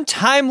 Like, I'm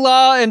time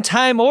law and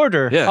time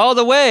order all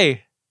the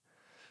way.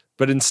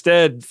 But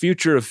instead,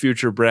 future of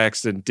future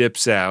Braxton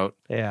dips out.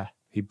 Yeah.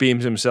 He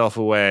beams himself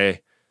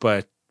away,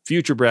 but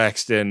future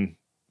Braxton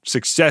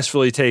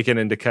successfully taken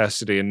into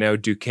custody, and now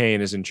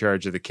Duquesne is in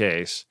charge of the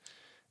case.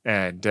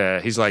 And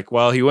he's like,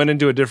 well, he went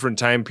into a different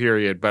time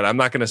period, but I'm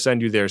not going to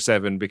send you there,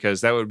 Seven,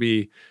 because that would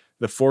be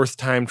the 4th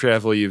time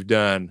travel you've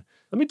done.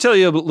 Let me tell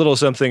you a little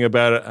something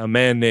about a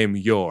man named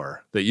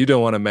Yor that you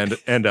don't want to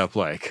end up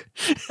like.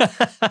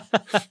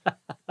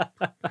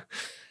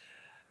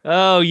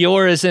 Oh,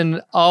 Yor is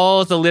in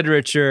all the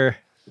literature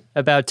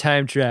about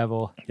time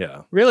travel.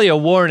 Yeah. Really a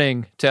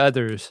warning to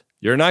others.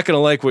 You're not going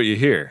to like what you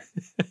hear.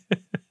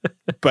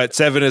 But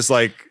Seven is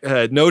like,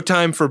 no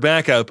time for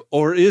backup,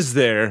 or is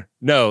there?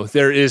 No,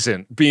 there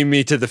isn't. Beam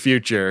me to the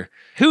future.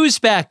 Who's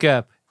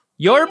backup?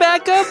 Your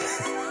backup?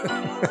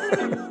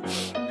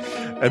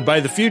 And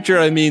by the future,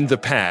 I mean the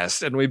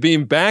past. And we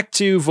beam back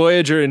to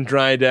Voyager in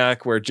dry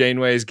dock, where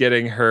Janeway is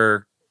getting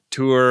her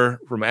tour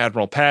from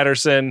Admiral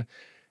Patterson.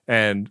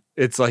 And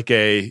it's like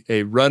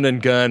a run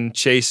and gun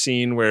chase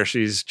scene where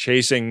she's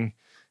chasing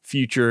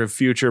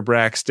future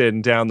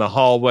Braxton down the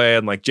hallway,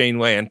 and like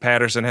Janeway and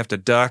Patterson have to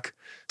duck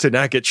to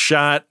not get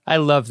shot. I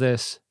love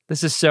this.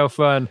 This is so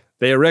fun.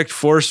 They erect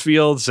force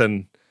fields,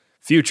 and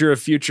future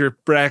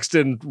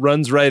Braxton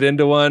runs right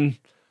into one.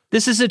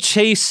 This is a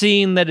chase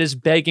scene that is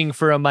begging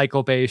for a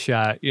Michael Bay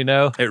shot, you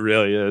know? It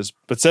really is.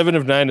 But 7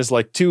 of 9 is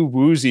like too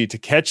woozy to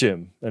catch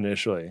him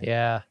initially.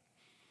 Yeah.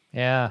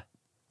 Yeah.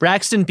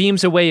 Braxton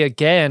beams away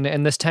again,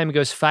 and this time it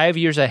goes 5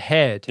 years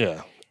ahead.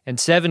 Yeah. And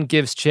 7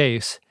 gives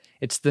chase.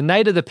 It's the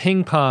night of the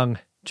ping pong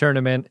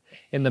tournament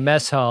in the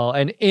mess hall,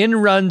 and in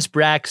runs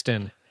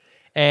Braxton.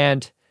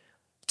 And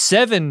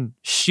 7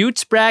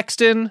 shoots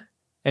Braxton,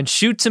 and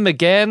shoots him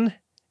again,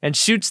 and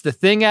shoots the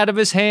thing out of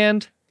his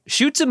hand.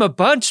 Shoots him a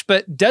bunch,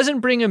 but doesn't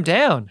bring him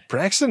down.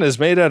 Braxton is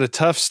made out of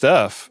tough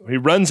stuff. He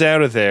runs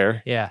out of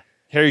there. Yeah.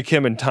 Harry,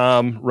 Kim, and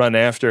Tom run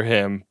after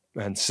him.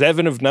 And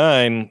 7 of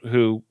 9,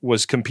 who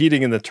was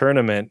competing in the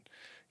tournament,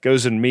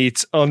 goes and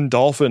meets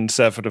Undolphin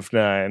 7 of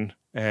 9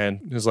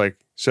 and is like,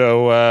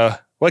 so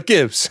what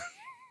gives?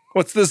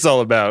 What's this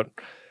all about?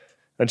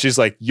 And she's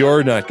like,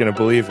 you're not going to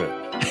believe it.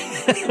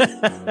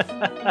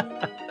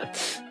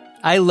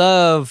 I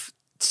love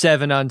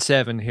 7 on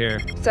 7 here.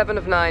 7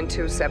 of 9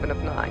 to 7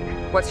 of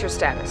 9. What's your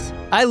status?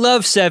 I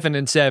love 7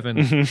 and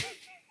 7.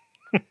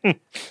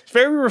 It's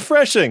very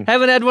refreshing.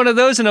 Haven't had one of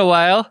those in a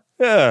while.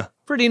 Yeah.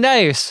 Pretty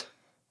nice.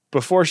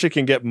 Before she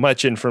can get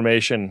much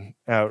information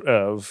out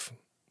of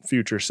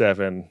Future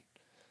 7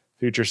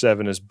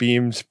 is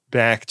beamed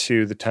back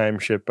to the time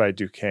ship by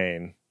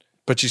Duquesne.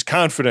 But she's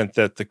confident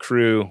that the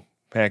crew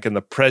back in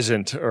the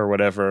present or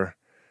whatever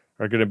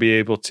are going to be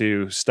able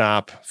to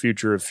stop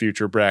Future of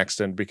Future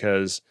Braxton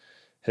because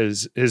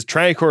his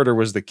tricorder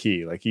was the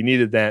key. Like, he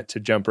needed that to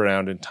jump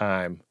around in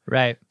time.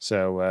 Right.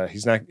 So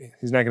he's not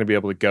going to be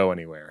able to go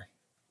anywhere.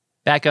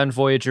 Back on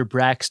Voyager,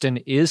 Braxton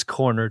is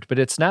cornered, but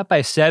it's not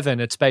by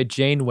 7, it's by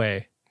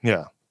Janeway.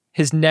 Yeah.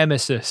 His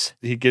nemesis.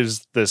 He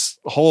gives this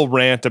whole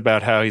rant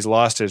about how he's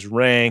lost his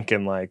rank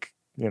and, like,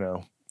 you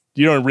know,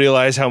 you don't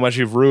realize how much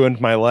you've ruined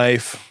my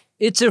life.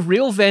 It's a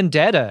real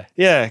vendetta.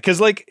 Yeah,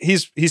 because, like,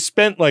 he's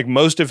spent, like,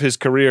 most of his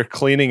career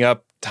cleaning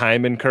up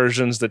time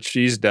incursions that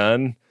she's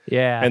done.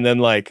 Yeah. And then,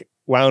 like,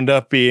 wound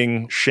up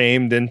being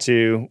shamed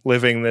into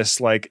living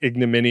this, like,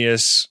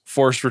 ignominious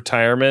forced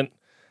retirement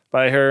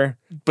by her.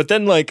 But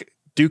then, like,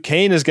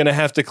 Duquesne is going to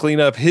have to clean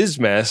up his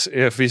mess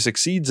if he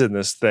succeeds in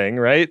this thing,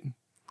 right?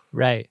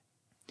 Right.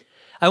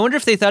 I wonder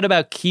if they thought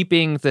about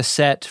keeping the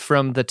set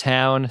from the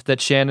town that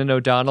Shannon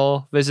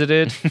O'Donnell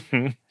visited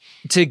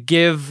to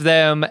give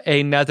them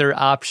another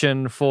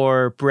option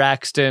for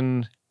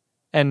Braxton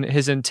and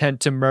his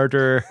intent to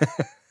murder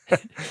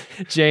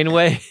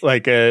Janeway.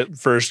 Like a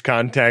First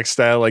Contact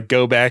style, like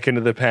go back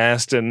into the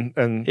past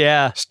and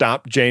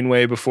stop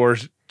Janeway before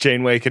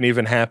Janeway can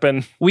even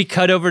happen. We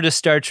cut over to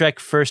Star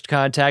Trek First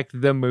Contact,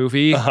 the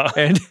movie,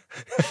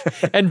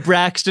 and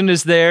Braxton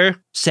is there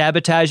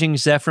sabotaging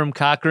Zephram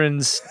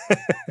Cochrane's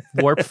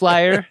warp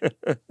flyer.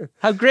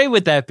 How great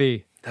would that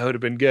be? That would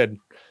have been good.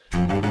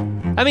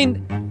 I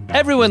mean,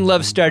 everyone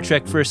loves Star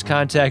Trek First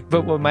Contact,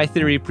 but what my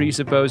theory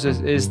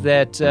presupposes is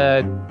that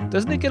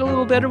doesn't it get a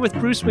little better with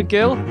Bruce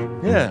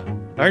McGill? Yeah.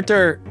 Aren't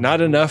there not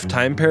enough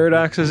time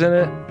paradoxes in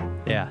it?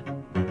 Yeah.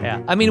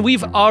 Yeah. I mean,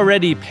 we've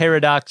already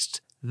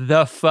paradoxed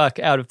the fuck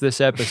out of this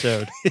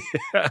episode.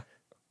 Yeah.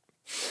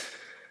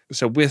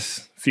 So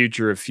with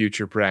Future of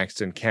Future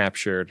Braxton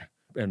captured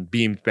and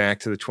beamed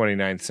back to the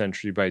 29th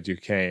century by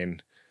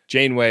Duquesne,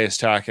 Janeway is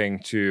talking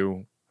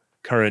to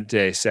current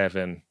day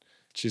 7.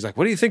 She's like,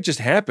 what do you think just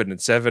happened? And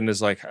 7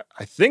 is like,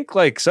 I think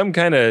like some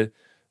kind of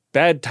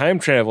bad time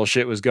travel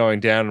shit was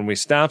going down and we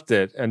stopped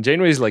it. And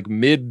Janeway's like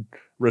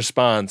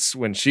mid-response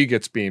when she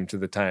gets beamed to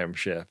the time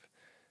ship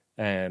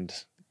and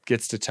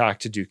gets to talk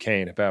to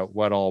Duquesne about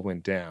what all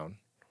went down.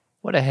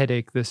 What a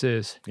headache this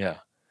is. Yeah.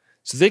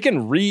 So they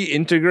can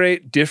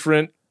reintegrate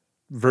different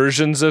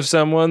versions of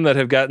someone that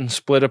have gotten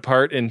split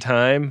apart in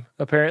time,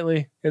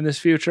 apparently, in this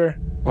future.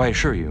 Well, I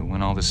assure you,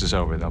 when all this is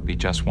over, there'll be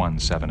just one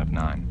 7 of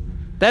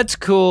 9. That's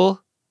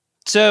cool.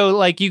 So,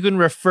 like, you can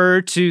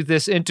refer to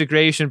this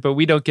integration, but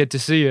we don't get to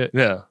see it.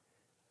 Yeah.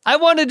 I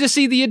wanted to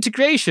see the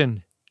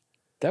integration.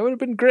 That would have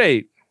been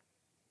great.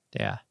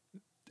 Yeah.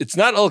 It's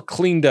not all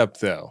cleaned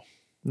up, though.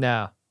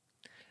 No,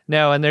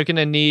 and they're going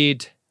to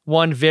need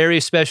one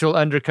very special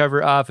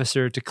undercover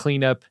officer to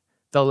clean up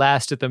the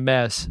last of the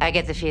mess. I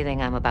get the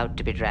feeling I'm about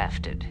to be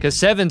drafted. Because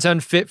 7's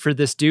unfit for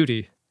this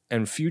duty.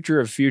 And Future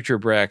of Future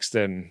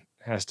Braxton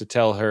has to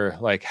tell her,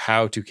 like,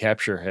 how to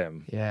capture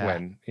him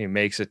when he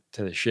makes it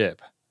to the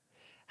ship.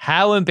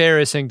 How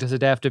embarrassing does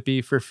it have to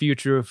be for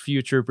Future of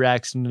Future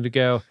Braxton to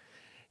go,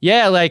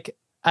 yeah, like,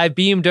 I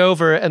beamed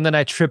over and then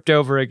I tripped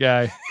over a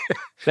guy.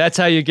 That's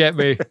how you get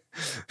me.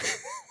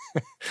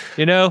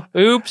 You know,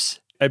 oops.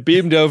 I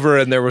beamed over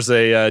and there was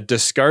a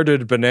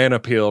discarded banana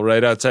peel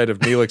right outside of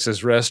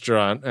Neelix's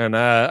restaurant. And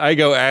I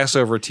go ass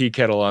over tea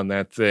kettle on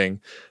that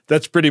thing.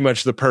 That's pretty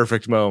much the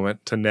perfect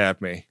moment to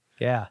nab me.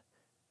 Yeah.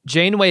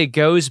 Janeway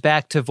goes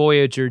back to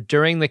Voyager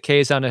during the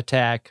Kazon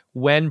attack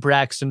when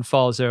Braxton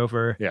falls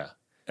over. Yeah.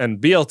 And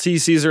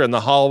BLT sees her in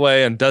the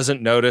hallway and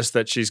doesn't notice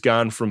that she's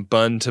gone from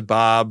bun to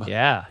bob.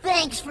 Yeah.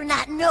 Thanks for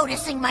not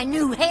noticing my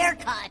new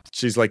haircut.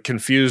 She's like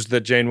confused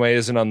that Janeway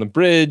isn't on the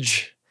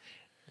bridge.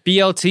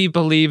 BLT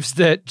believes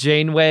that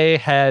Janeway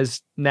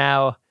has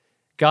now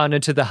gone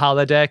into the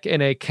holodeck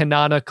in a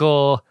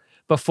canonical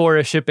before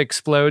a ship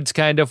explodes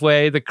kind of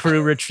way. The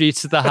crew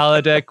retreats to the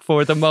holodeck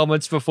for the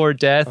moments before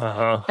death.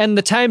 Uh-huh. And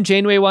the time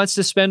Janeway wants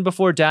to spend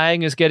before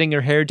dying is getting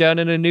her hair done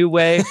in a new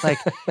way. Like,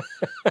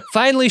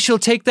 finally she'll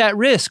take that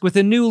risk with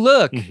a new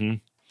look. Mm-hmm.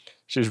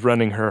 She's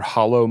running her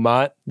holo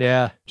mott.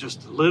 Yeah.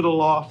 Just a little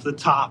off the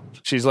top.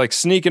 She's like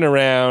sneaking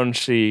around.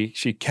 She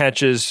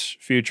catches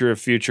Future of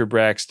Future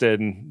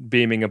Braxton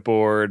beaming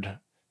aboard.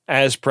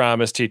 As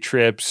promised, he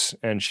trips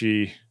and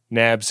she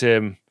nabs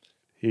him.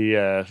 He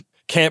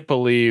can't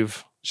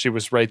believe she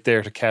was right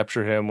there to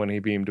capture him when he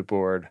beamed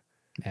aboard.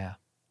 Yeah.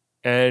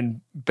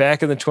 And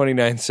back in the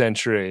 29th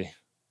century,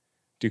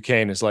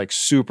 Duquesne is like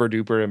super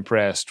duper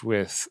impressed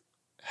with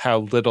how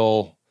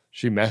little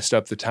she messed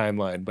up the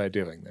timeline by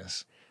doing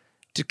this.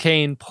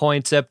 Duquesne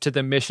points up to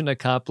the mission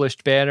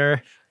accomplished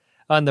banner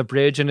on the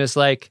bridge and is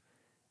like,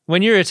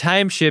 when you're a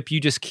time ship, you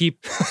just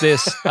keep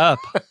this up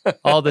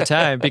all the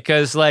time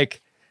because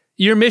like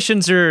your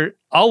missions are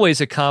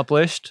always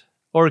accomplished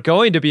or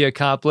going to be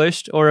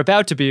accomplished or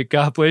about to be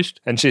accomplished.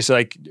 And she's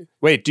like,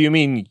 wait, do you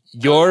mean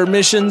your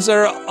missions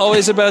are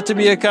always about to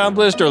be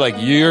accomplished or like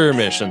your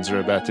missions are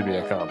about to be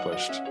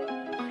accomplished?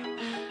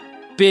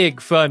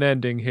 Big fun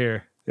ending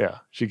here. Yeah.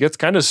 She gets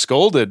kind of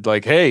scolded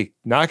like, hey,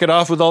 knock it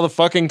off with all the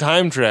fucking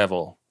time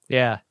travel.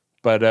 Yeah.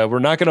 But we're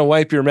not going to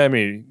wipe your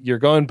memory. You're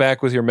going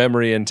back with your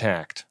memory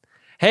intact.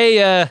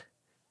 Hey,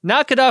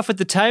 knock it off with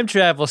the time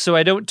travel so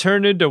I don't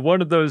turn into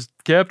one of those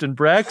Captain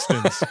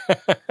Braxtons.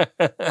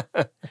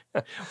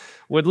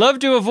 Would love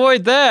to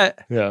avoid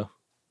that. Yeah.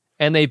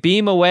 And they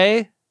beam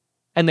away,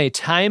 and they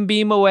time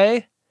beam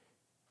away,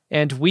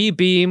 and we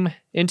beam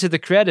into the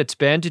credits.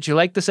 Ben, did you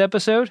like this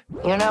episode?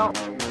 You know,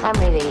 I'm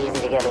really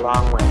easy to get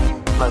along with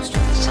most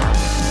of the time.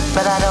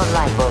 But I don't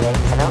like bullying,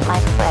 I don't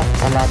like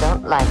threats, and I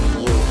don't like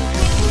you.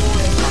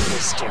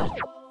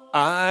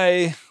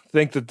 I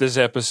think that this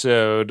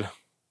episode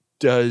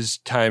does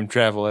time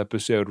travel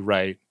episode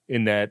right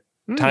in that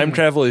time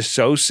travel is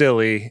so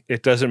silly,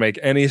 it doesn't make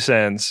any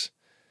sense.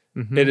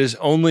 Mm-hmm. It is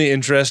only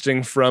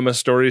interesting from a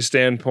story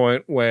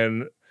standpoint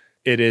when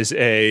it is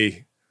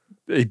a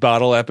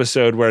bottle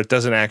episode where it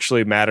doesn't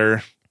actually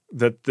matter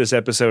that this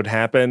episode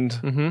happened.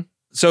 Mm-hmm.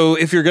 So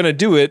if you're going to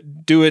do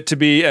it to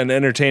be an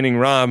entertaining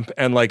romp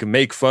and like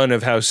make fun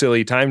of how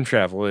silly time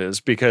travel is,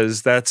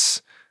 because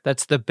that's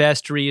the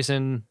best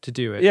reason to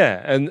do it.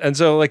 Yeah. And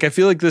so like, I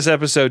feel like this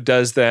episode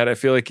does that. I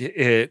feel like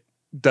it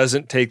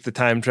doesn't take the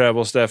time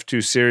travel stuff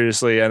too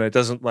seriously. And it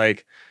doesn't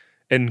like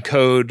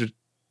encode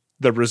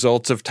the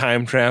results of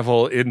time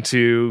travel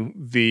into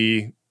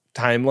the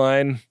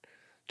timeline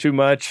too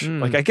much.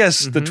 Like, I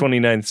guess the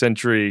 29th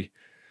century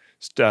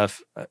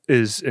stuff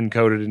is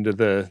encoded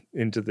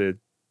into the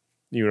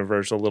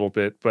universe a little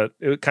bit, but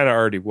it kind of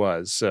already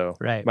was. So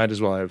might as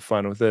well have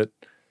fun with it.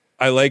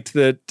 I liked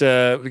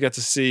that we got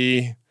to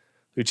see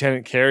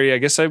Lieutenant Carey. I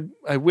guess I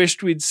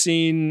wished we'd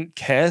seen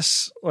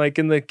Kess like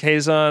in the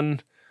Kazon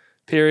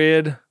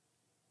period.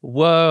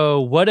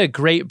 Whoa, what a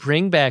great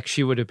bringback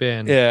she would have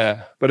been.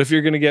 Yeah, but if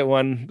you're going to get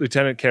one,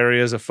 Lieutenant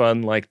Carey is a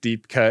fun, like,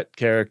 deep cut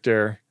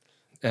character.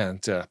 And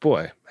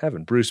boy,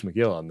 having Bruce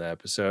McGill on the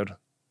episode,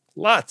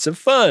 lots of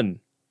fun.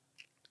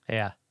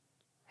 Yeah.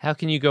 How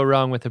can you go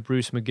wrong with a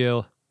Bruce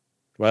McGill?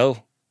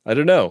 Well, I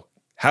don't know.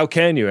 How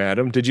can you,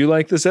 Adam? Did you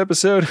like this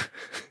episode?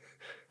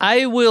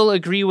 I will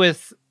agree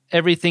with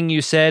everything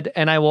you said,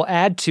 and I will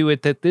add to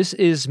it that this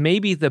is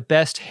maybe the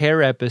best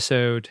hair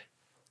episode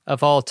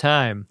of all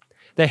time.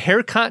 The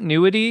hair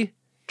continuity,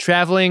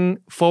 traveling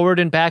forward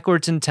and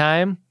backwards in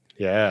time.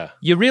 Yeah.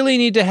 You really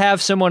need to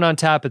have someone on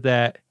top of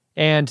that,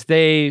 and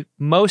they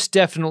most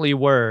definitely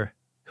were.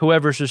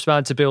 Whoever's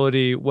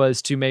responsibility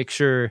was to make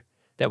sure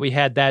that we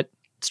had that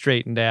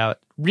straightened out.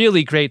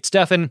 Really great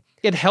stuff, and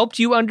it helped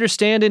you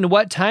understand in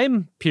what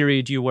time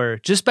period you were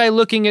just by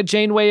looking at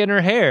Janeway and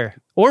her hair,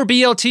 or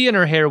BLT and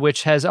her hair,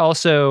 which has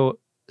also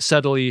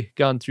subtly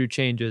gone through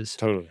changes.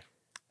 Totally.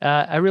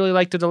 I really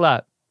liked it a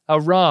lot. A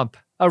romp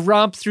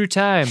through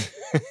time.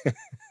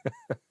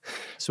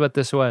 That's what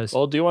this was.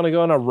 Well, do you want to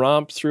go on a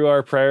romp through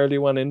our Priority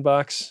One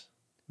inbox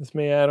with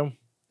me, Adam?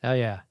 Oh,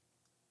 yeah.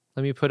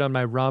 Let me put on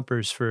my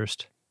rompers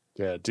first.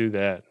 Yeah, do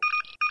that.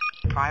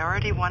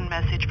 Priority 1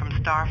 message from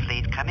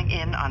Starfleet coming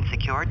in on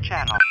secured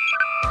channel.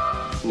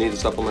 Need a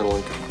supplemental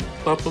income.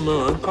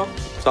 Supplemental income?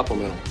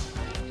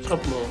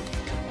 Supplemental.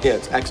 Yeah,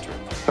 it's extra.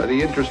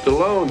 The interest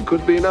alone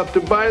could be enough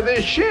to buy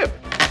this ship.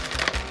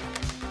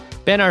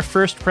 Ben, our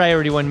first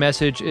Priority 1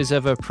 message is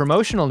of a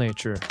promotional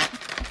nature.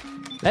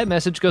 That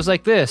message goes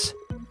like this.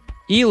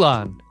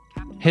 Elon,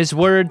 his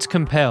words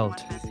compelled.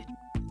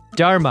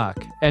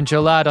 Darmok and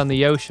Jalad on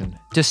the ocean.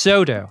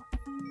 DeSoto,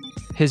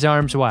 his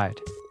arms wide.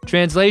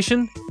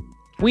 Translation?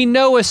 We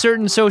know a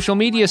certain social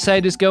media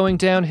site is going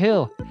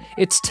downhill.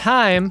 It's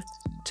time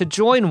to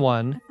join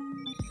one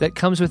that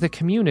comes with a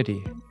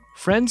community.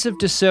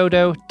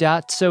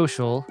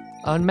 friendsofdesoto.social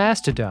on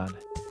Mastodon.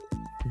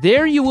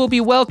 There you will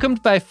be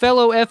welcomed by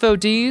fellow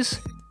FODs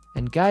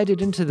and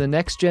guided into the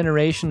next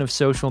generation of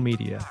social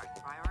media.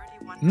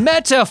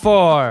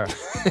 Metaphor!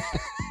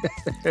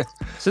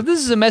 So this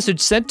is a message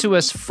sent to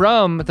us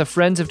from the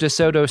Friends of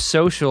DeSoto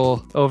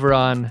social over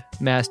on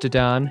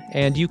Mastodon,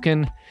 and you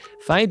can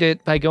find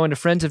it by going to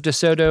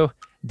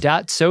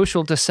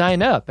friendsofdesoto.social to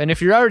sign up. And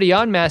if you're already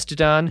on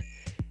Mastodon,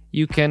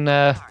 you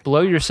can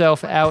blow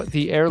yourself out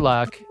the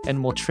airlock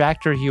and we'll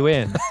tractor you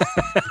in.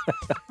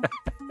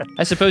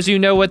 I suppose you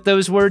know what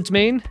those words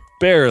mean?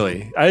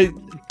 Barely. I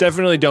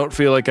definitely don't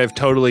feel like I've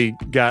totally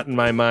gotten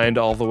my mind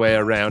all the way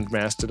around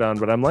Mastodon,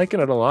 but I'm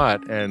liking it a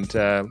lot. And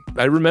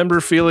I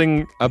remember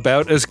feeling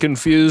about as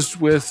confused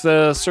with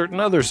a certain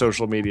other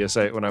social media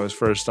site when I was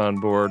first on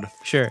board.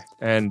 Sure.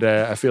 And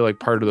I feel like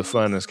part of the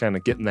fun is kind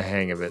of getting the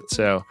hang of it.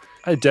 So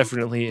I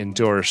definitely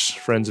endorse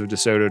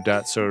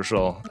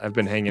friendsofdesoto.social. I've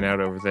been hanging out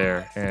over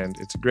there, and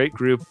it's a great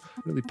group,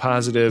 really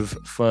positive,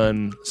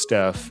 fun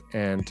stuff.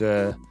 And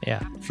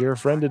if you're a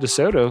friend of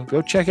DeSoto,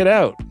 go check it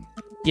out.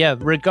 Yeah,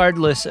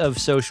 regardless of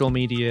social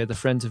media, the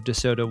Friends of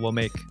DeSoto will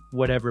make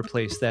whatever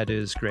place that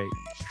is great.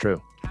 It's true.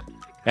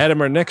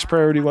 Adam, our next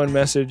Priority 1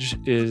 message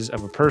is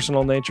of a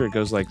personal nature. It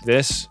goes like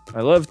this.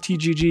 I love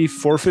TGG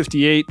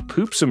 458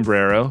 Poop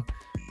Sombrero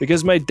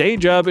because my day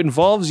job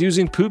involves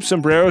using poop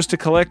sombreros to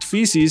collect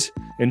feces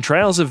in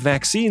trials of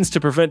vaccines to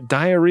prevent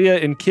diarrhea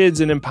in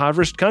kids in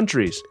impoverished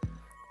countries.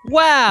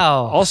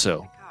 Wow!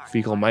 Also,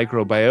 fecal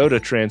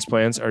microbiota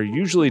transplants are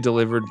usually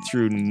delivered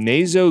through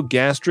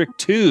nasogastric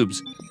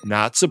tubes,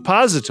 not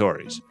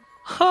suppositories.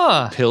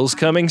 Huh. Pills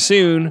coming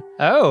soon.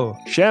 Oh.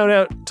 Shout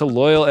out to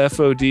loyal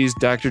FODs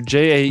Dr.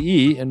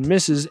 JAE and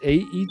Mrs.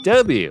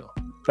 AEW.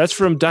 That's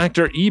from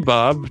Dr.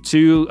 E-Bob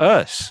to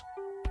us.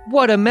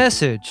 What a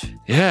message.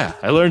 Yeah,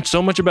 I learned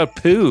so much about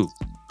poo.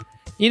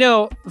 You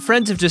know,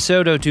 Friends of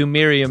DeSoto do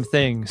Miriam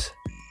things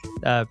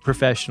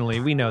professionally.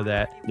 We know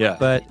that. Yeah.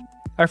 But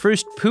our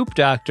first poop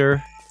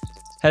doctor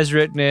has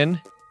written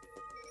in,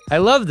 I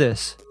love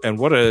this. And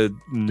what a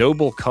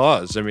noble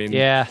cause. I mean,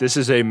 this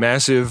is a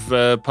massive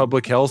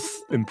public health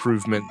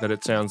improvement that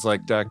it sounds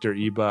like Dr.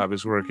 E-Bob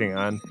is working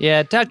on.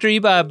 Yeah, Dr.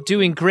 E-Bob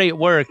doing great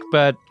work,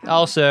 but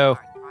also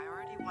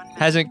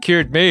hasn't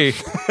cured me.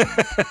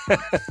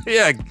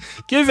 Yeah,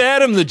 give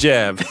Adam the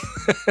jab.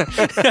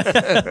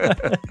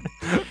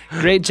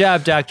 Great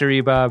job, Dr.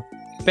 E-Bob.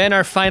 Ben,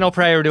 our final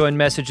Priority 1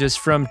 messages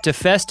from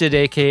Defested,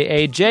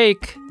 a.k.a.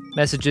 Jake.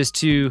 Messages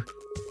to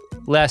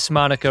Les,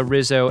 Monica,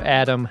 Rizzo,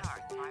 Adam.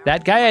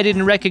 That guy I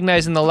didn't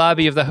recognize in the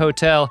lobby of the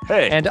hotel.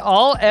 Hey. And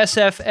all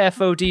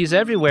SFFODs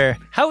everywhere.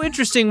 How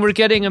interesting we're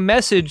getting a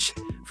message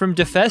from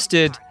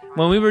Defested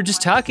when we were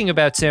just talking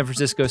about San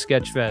Francisco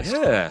Sketch Fest.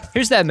 Yeah.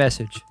 Here's that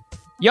message.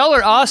 Y'all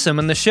are awesome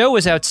and the show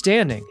was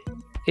outstanding.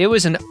 It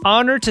was an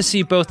honor to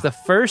see both the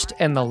first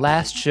and the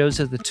last shows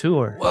of the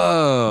tour.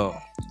 Whoa.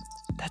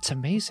 That's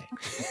amazing.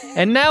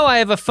 And now I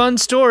have a fun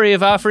story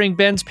of offering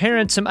Ben's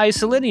parents some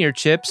isolinear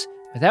chips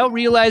without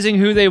realizing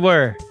who they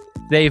were.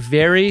 They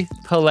very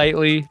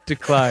politely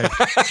declined.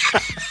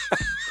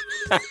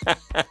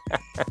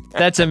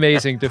 That's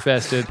amazing,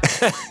 Defested.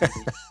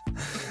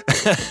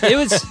 It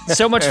was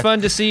so much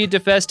fun to see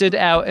Defested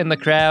out in the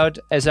crowd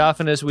as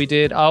often as we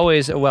did.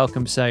 Always a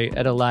welcome sight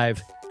at a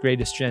live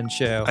Greatest Gen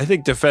show. I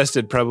think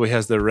Defested probably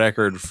has the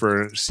record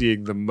for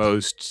seeing the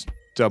most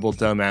Double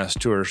Dumbass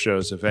tour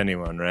shows of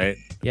anyone, right?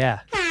 Yeah.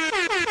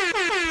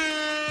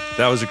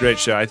 That was a great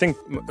show. I think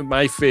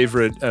my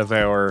favorite of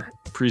our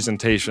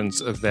presentations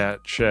of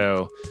that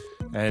show.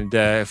 And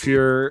if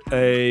you're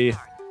a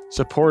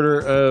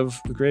supporter of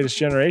The Greatest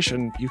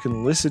Generation, you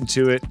can listen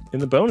to it in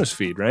the bonus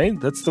feed, right?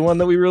 That's the one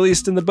that we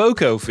released in the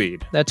BOCO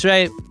feed. That's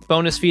right.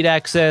 Bonus feed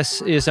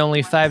access is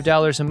only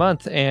 $5 a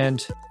month,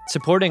 and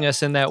supporting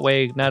us in that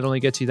way not only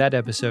gets you that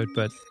episode,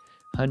 but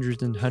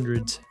hundreds and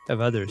hundreds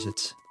of others.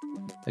 It's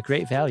a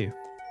great value.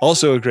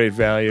 Also a great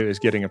value is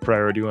getting a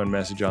Priority 1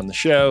 message on the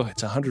show.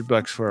 It's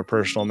 $100 for a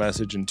personal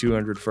message and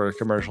 $200 for a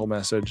commercial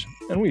message,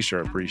 and we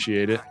sure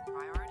appreciate it.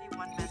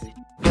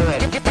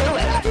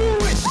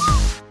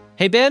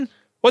 Hey, Ben.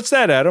 What's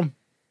that, Adam?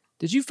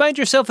 Did you find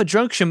yourself a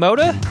drunk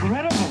Shimoda?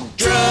 Incredible.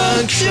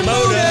 Drunk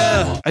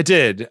Shimoda! I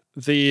did.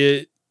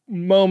 The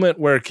moment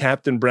where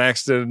Captain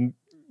Braxton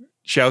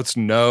shouts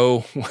no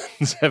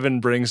when Seven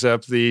brings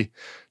up the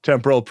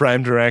temporal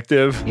prime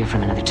directive. You're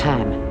from another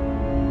time.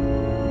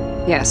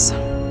 Yes.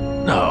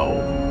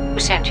 No. Who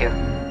sent you?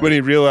 When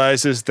he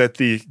realizes that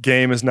the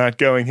game is not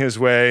going his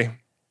way,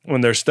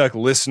 when they're stuck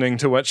listening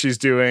to what she's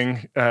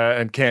doing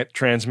and can't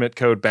transmit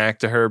code back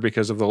to her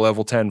because of the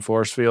level 10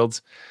 force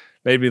fields,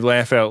 made me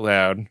laugh out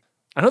loud.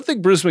 I don't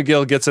think Bruce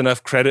McGill gets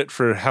enough credit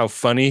for how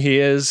funny he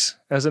is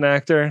as an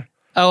actor.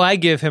 Oh, I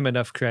give him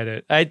enough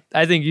credit. I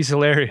think he's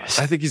hilarious.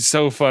 I think he's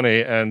so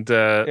funny, and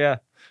yeah.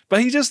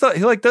 But he just thought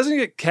he doesn't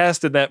get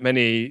cast in that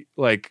many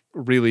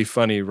really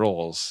funny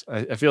roles.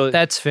 I feel like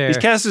that's fair. He's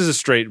cast as a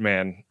straight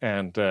man,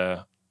 and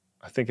I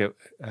think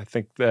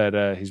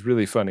that he's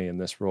really funny in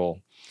this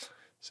role.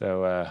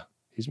 So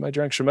he's my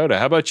drunk Shimoda.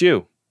 How about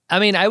you? I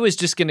mean, I was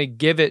just going to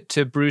give it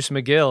to Bruce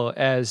McGill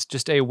as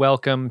just a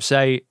welcome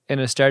sight in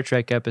a Star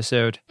Trek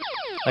episode.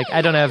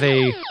 I don't have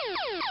a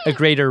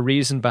greater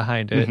reason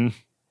behind it. Mm-hmm.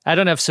 I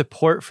don't have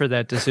support for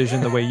that decision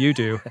the way you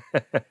do.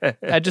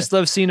 I just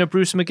love seeing a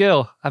Bruce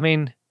McGill. I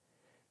mean,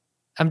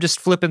 I'm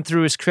just flipping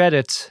through his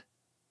credits.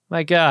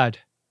 My God.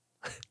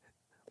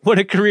 What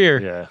a career.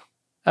 Yeah.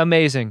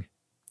 Amazing.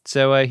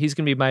 So he's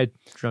going to be my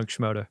drunk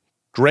Shimoda.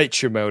 Great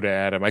Shimoda,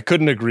 Adam. I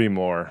couldn't agree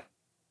more.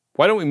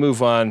 Why don't we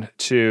move on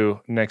to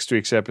next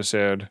week's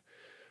episode?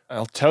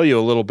 I'll tell you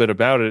a little bit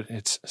about it.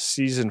 It's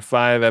Season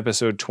 5,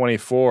 Episode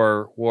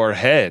 24,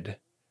 Warhead.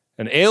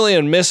 An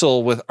alien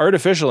missile with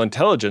artificial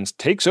intelligence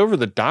takes over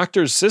the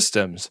Doctor's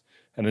systems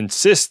and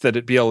insists that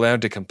it be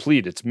allowed to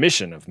complete its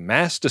mission of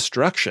mass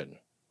destruction.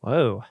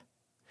 Whoa.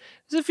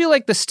 Does it feel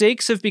like the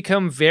stakes have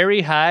become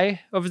very high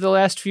over the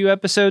last few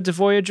episodes of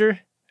Voyager?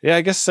 Yeah,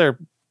 I guess they're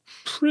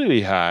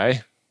pretty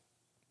high.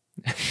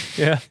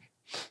 Yeah.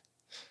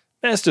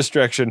 Mass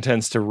destruction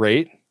tends to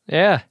rate.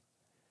 Yeah.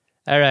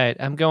 All right,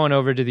 I'm going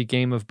over to the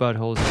game of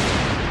buttholes.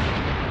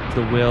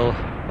 The will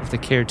of the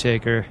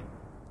caretaker.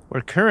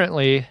 We're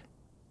currently...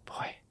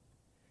 Boy,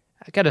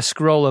 I got to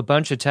scroll a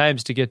bunch of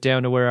times to get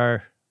down to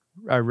where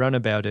our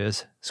runabout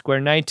is.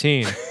 Square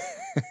 19.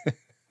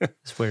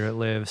 That's where it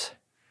lives.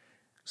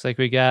 Looks like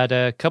we got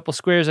a couple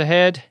squares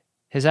ahead.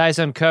 His eyes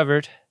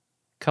uncovered.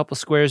 Couple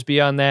squares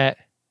beyond that.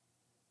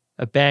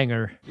 A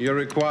banger. You're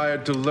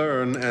required to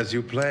learn as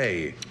you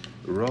play.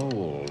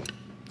 Roll.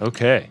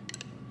 Okay.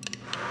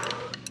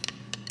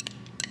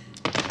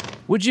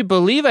 Would you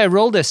believe I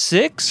rolled a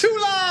 6?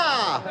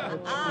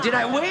 Chula! Did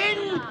I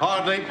win?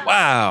 Hardly.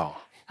 Wow.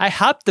 I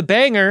hopped the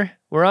banger.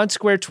 We're on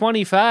square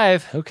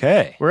 25.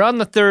 Okay. We're on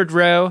the third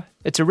row.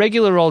 It's a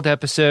regular old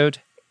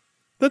episode.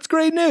 That's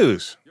great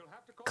news.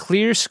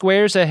 Clear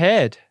squares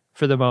ahead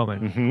for the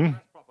moment. Mm-hmm.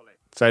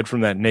 Aside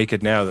from that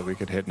naked now that we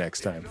could hit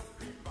next time.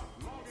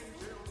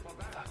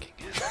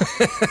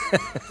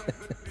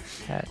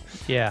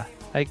 Yeah,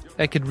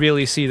 I could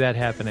really see that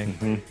happening.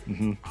 Mm-hmm.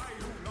 Mm-hmm.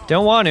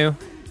 Don't want to.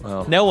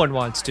 Well, no one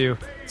wants to.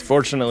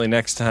 Fortunately,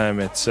 next time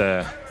it's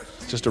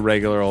just a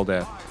regular old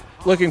app.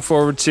 Looking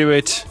forward to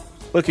it.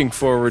 Looking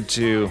forward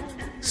to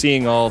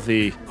seeing all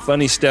the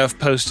funny stuff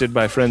posted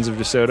by Friends of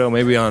DeSoto,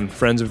 maybe on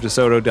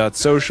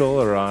friendsofdesoto.social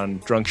or on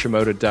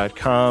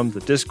drunkshimoda.com, the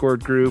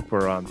Discord group,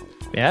 or on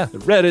the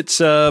Reddit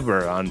sub,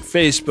 or on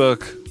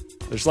Facebook.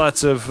 There's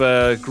lots of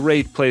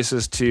great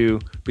places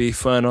to be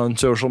fun on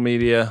social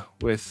media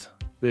with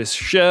this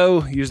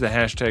show. Use the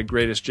hashtag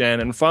GreatestGen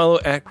and follow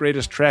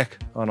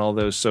 @GreatestTrek on all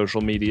those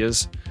social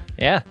medias.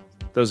 Yeah.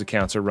 Those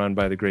accounts are run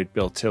by the great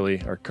Bill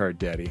Tilley, our card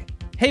daddy.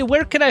 Hey,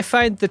 where can I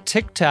find the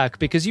TikTok?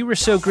 Because you were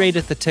so great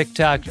at the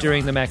TikTok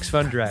during the Max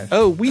Fun Drive.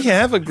 Oh, we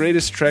have a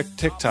Greatest Trek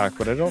TikTok,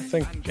 but I don't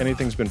think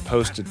anything's been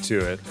posted to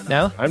it.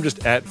 No? I'm just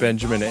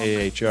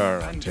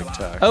 @BenjaminAHR on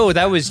TikTok. Oh,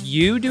 that was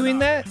you doing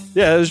that?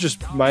 Yeah, it was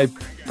just my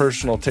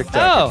personal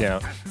TikTok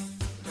account.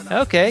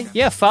 Okay.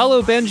 Yeah,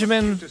 follow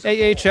Benjamin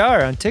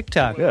AHR on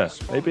TikTok. Yeah,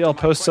 maybe I'll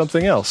post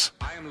something else.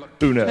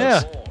 Who knows?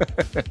 Yeah.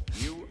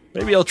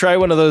 Maybe I'll try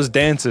one of those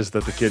dances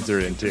that the kids are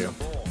into.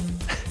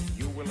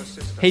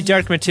 Hey,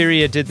 Dark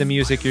Materia did the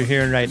music you're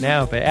hearing right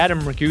now, but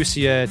Adam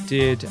Ragusia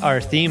did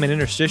our theme and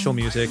interstitial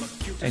music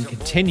and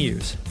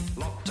continues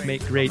to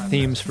make great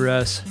themes for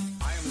us.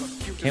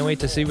 Can't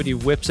wait to see what he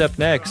whips up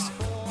next.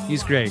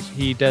 He's great.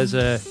 He does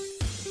a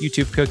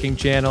YouTube cooking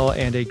channel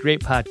and a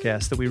great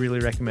podcast that we really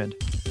recommend.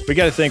 We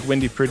got to thank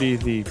Wendy Pretty,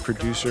 the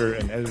producer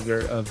and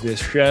editor of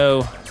this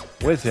show,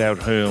 without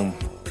whom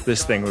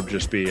this thing would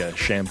just be a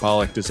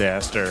shambolic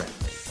disaster.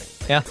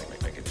 Yeah.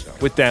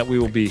 With that, we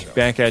will be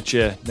back at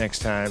you next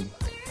time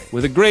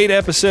with a great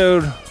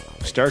episode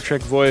of Star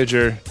Trek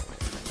Voyager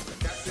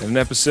and an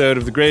episode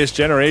of The Greatest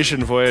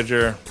Generation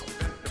Voyager.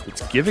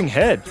 It's giving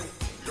head.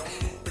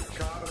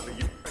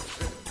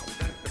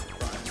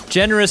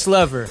 Generous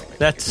lover.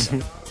 That's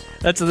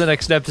the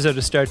next episode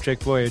of Star Trek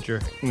Voyager.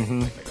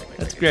 Mm-hmm.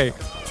 That's great.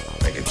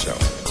 Make it so.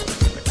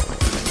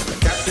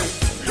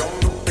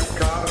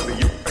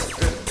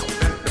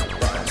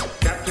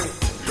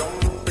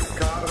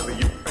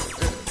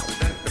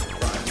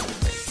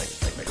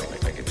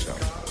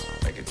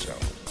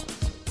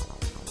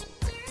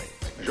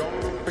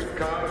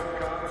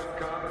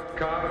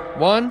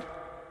 One,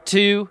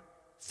 2,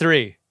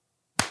 3.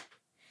 That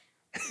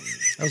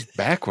was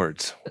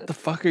backwards. What the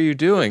fuck are you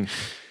doing?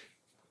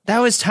 That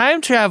was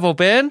time travel,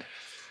 Ben.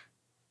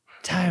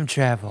 Time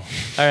travel.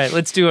 All right,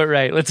 let's do it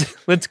right.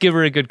 Let's give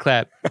her a good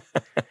clap.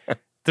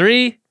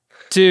 3,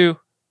 2,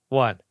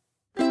 1.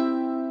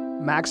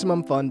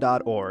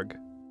 MaximumFun.org.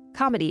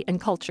 Comedy and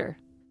culture.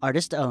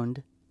 Artist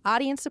owned.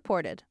 Audience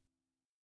supported.